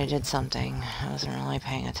did, but I did something. I wasn't really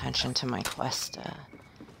paying attention to my quest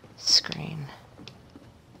screen.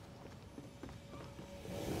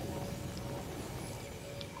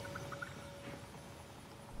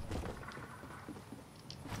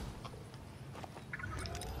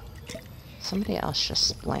 Somebody else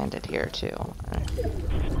just landed here too.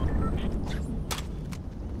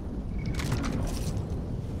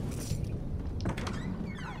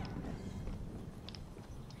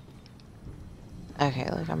 Okay,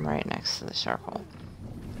 look, I'm right next to the circle.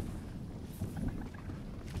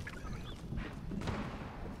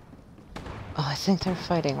 Oh, I think they're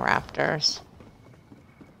fighting raptors.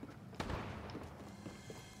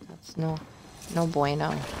 That's no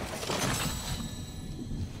bueno.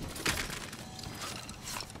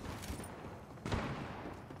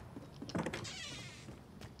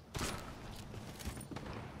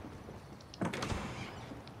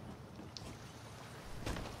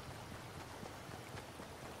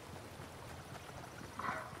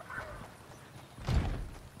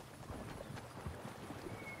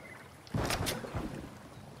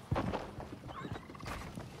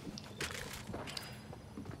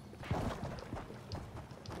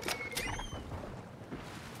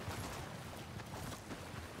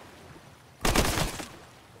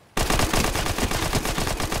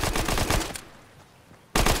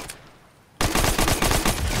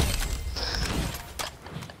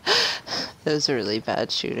 That was really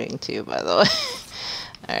bad shooting too, by the way.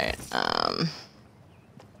 Alright,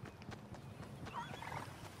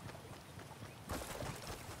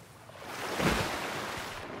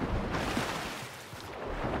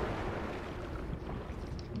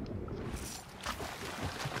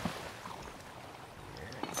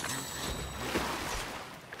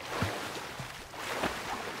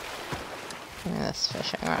 give me this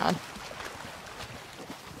fishing rod.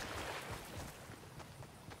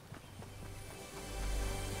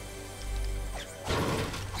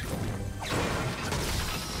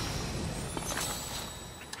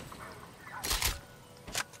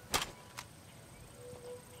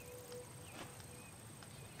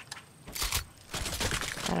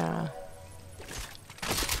 I don't know.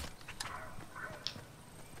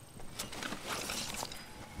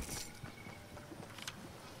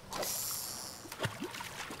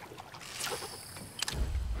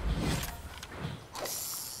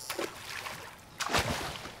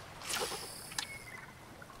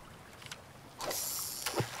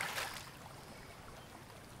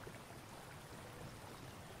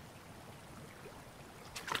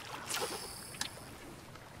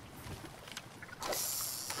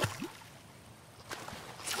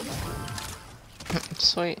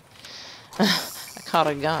 Sweet. I caught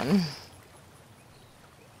a gun.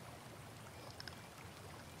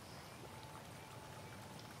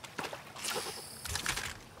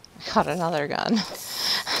 I caught another gun.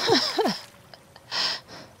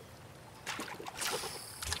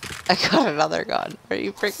 I caught another gun. Are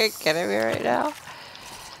you freaking kidding me right now?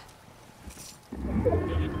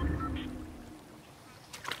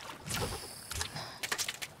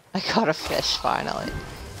 I caught a fish finally.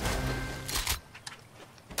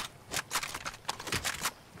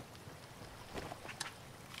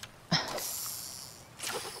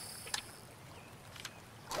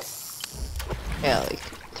 Yeah, like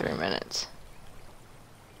 3 minutes.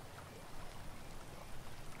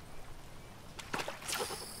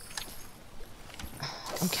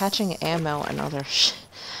 I'm catching ammo and other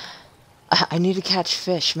I need to catch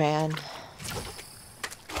fish, man.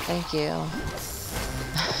 Thank you.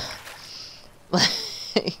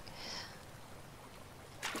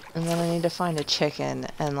 And then I need to find a chicken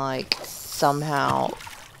and like somehow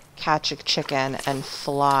catch a chicken and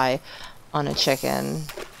fly on a chicken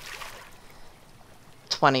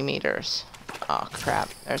 20 meters. Oh crap,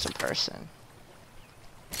 there's a person.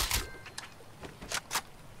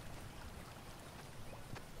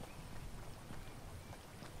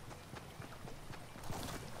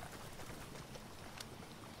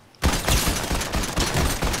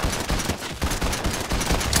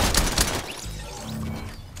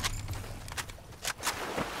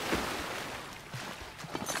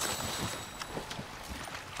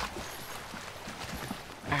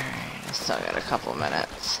 Alright, I still got a couple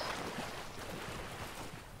minutes.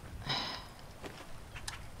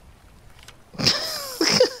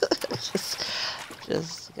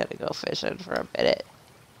 just gotta go fishing for a minute.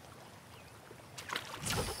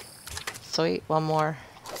 Sweet, one more.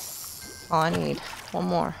 All I need. One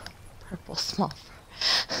more. Purple small.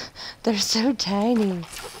 They're so tiny.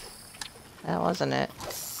 That wasn't it.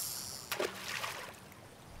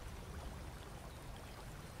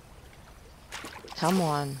 Come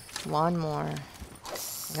on. One more.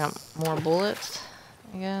 I got more bullets,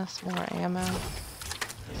 I guess. More ammo.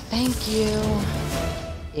 Thank you.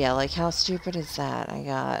 Yeah, like how stupid is that? I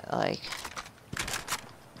got like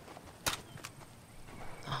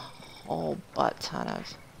a whole butt ton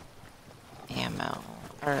of ammo.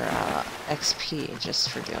 Or XP just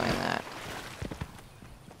for doing that.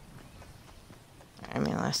 I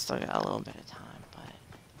mean, I still got a little bit of time, but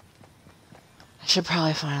I should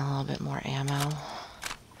probably find a little bit more ammo.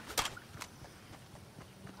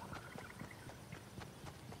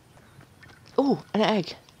 Ooh, an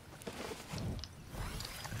egg.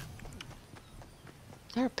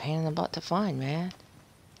 They're a pain in the butt to find, man.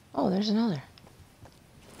 Oh, there's another.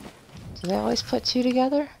 Do they always put two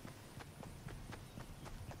together?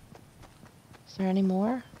 Is there any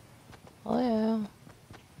more? Hello?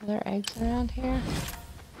 Are there eggs around here?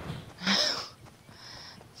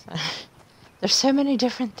 There's so many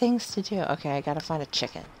different things to do. Okay, I gotta find a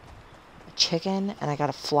chicken. A chicken, and I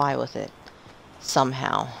gotta fly with it.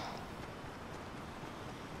 Somehow.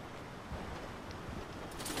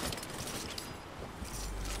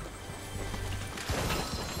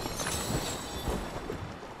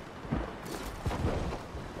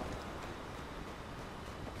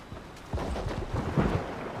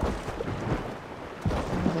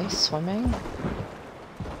 Are they swimming?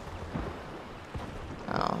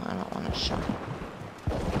 Oh, I don't want to show.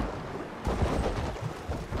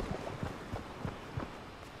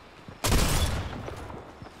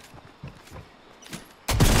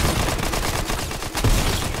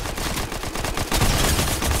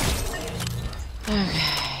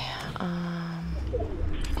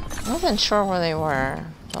 I wasn't sure where they were,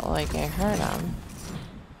 but like I heard them.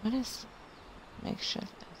 What is makeshift?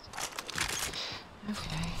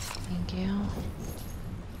 Okay, thank you.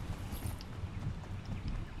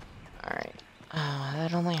 Alright. Oh,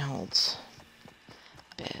 that only holds.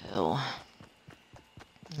 Boo.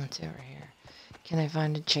 What's over here? Can I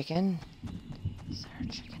find a chicken? Is there a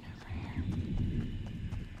chicken over here?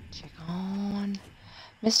 Chicken.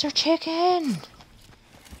 Mr. Chicken!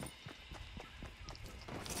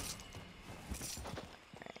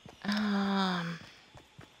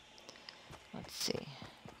 Let's see.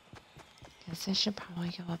 Guess I should probably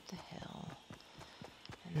go up the hill.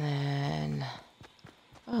 And then...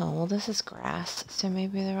 Oh, well this is grass, so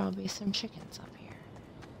maybe there'll be some chickens up here.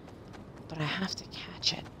 But I have to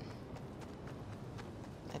catch it.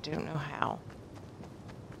 I don't know how.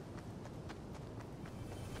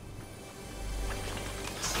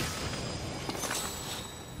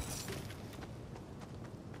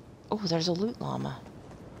 Oh, there's a loot llama.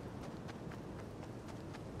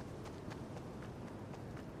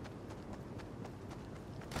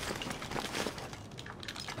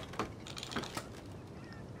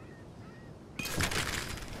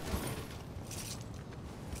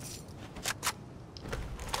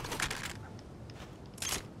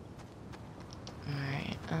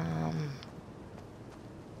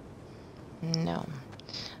 No,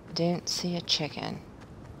 I don't see a chicken.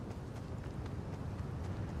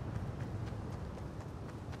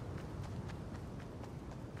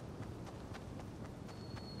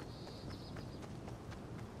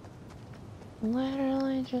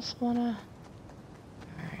 Literally just wanna...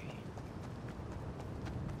 Alright.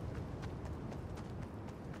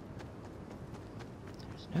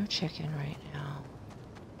 There's no chicken right now.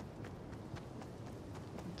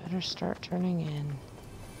 Better start turning in.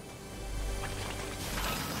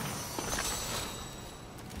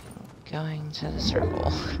 Going to the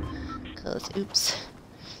circle. Cause, oops.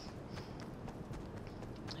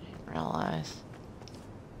 I didn't realize.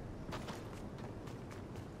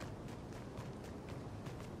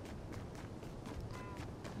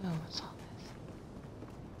 Oh, what's all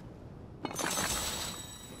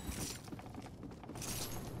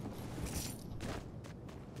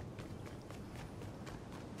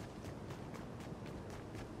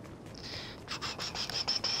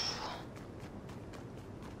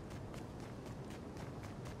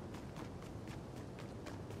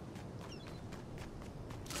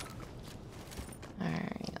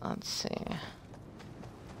Let's see.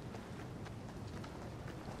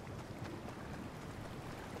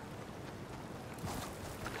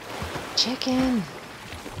 Chicken!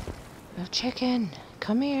 No chicken!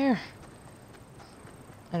 Come here!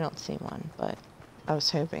 I don't see one, but I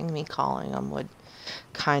was hoping me calling them would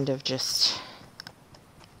kind of just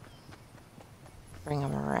bring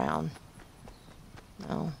them around.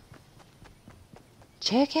 No.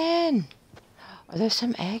 Chicken! Are there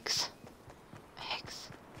some eggs? Eggs.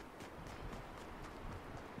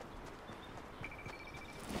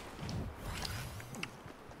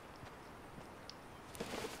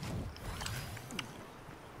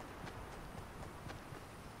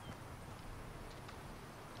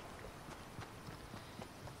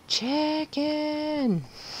 Chicken!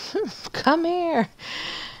 Come here!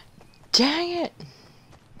 Dang it!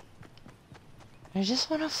 I just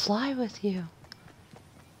want to fly with you.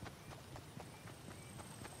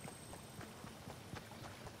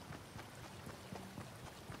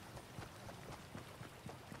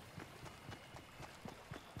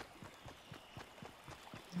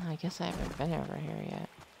 I guess I haven't been over here yet.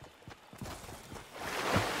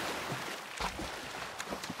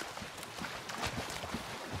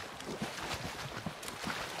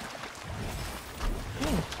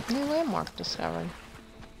 New landmark discovered.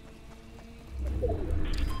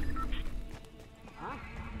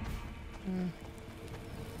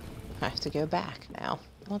 I have to go back now.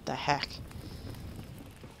 What the heck?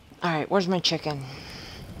 Alright, where's my chicken?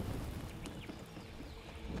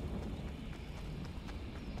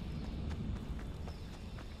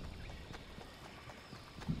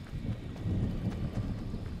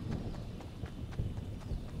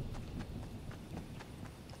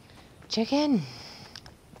 Chicken!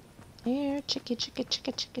 Here, chicky, chicky,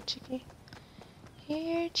 chicky, chicky, chicky.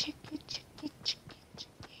 Here, chicky, chicky, chicky,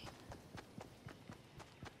 chicky.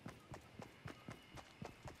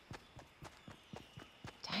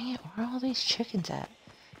 Dang it, where are all these chickens at?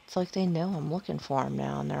 It's like they know I'm looking for them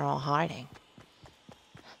now and they're all hiding.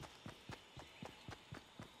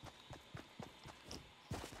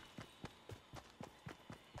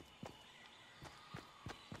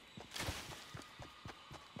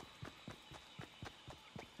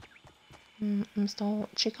 I'm still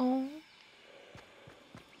chicken.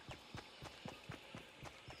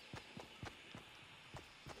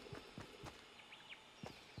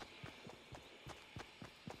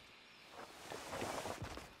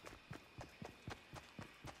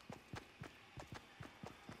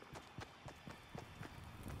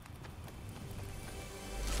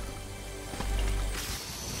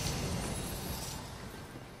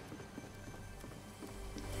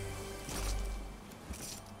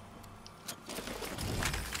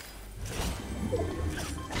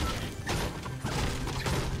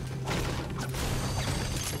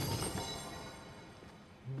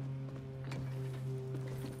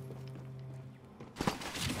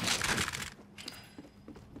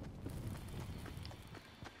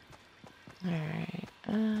 Alright,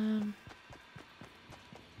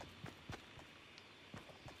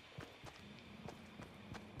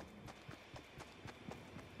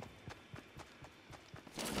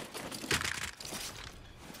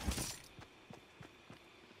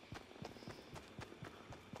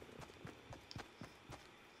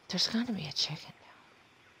 there's gotta be a chicken down.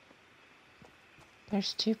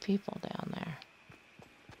 There's 2 people down there.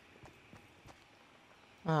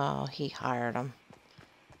 Oh, he hired them.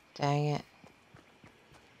 Dang it.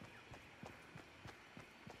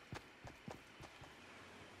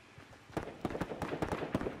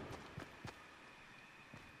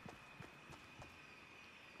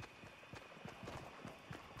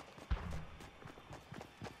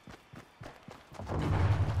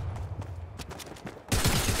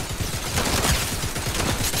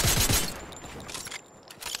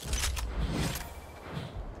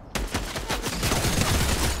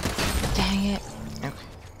 Dang it. Okay.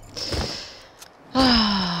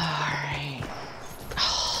 Alright.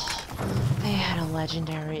 Oh, they had a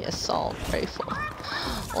legendary assault rifle.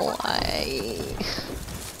 Why?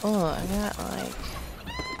 Oh, I got like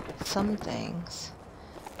some things.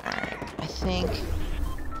 Alright, I think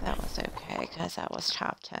that was okay because that was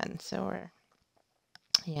top 10. So we're,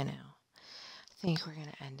 you know, I think we're going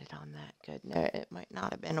to end it on that good note. It might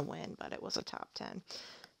not have been a win, but it was a top 10.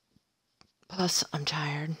 Plus, I'm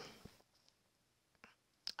tired.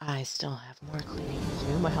 I still have more cleaning to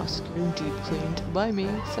do. My house is getting deep cleaned by me,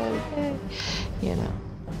 so hey, you know.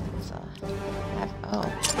 It's, oh,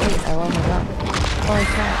 wait, I leveled up. Holy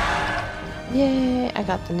crap. Yay, I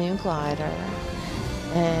got the new glider.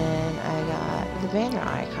 And I got the banner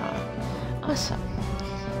icon. Awesome.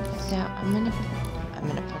 So I'm gonna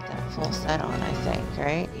put that full set on, I think,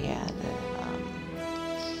 right? Yeah, the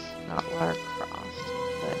not Lara Croft,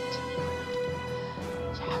 but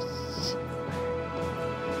yes.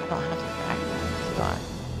 I don't have the backpack.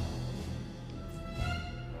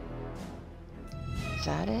 Is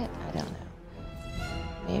that it? I don't know.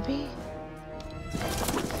 Maybe?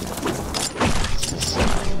 It's this one.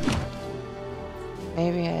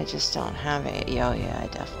 Maybe I just don't have it. Yo, yeah, I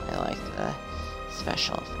definitely like the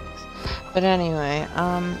special effects. But anyway,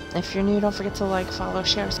 if you're new, don't forget to like, follow,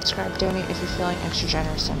 share, subscribe, donate if you're feeling extra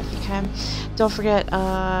generous, and if you can. Don't forget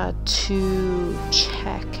to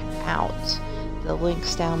check out the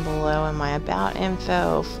links down below in my about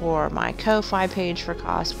info for my Ko-Fi page for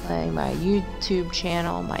cosplaying, my YouTube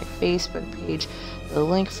channel, my Facebook page, the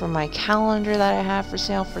link for my calendar that I have for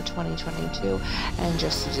sale for 2022, and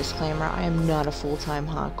just a disclaimer, I am not a full-time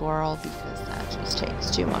hot girl because that just takes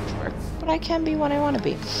too much work, but I can be when I want to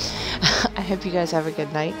be. I hope you guys have a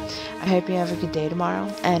good night. I hope you have a good day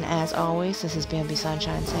tomorrow, and as always, this is Bambi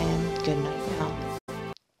Sunshine saying good night now.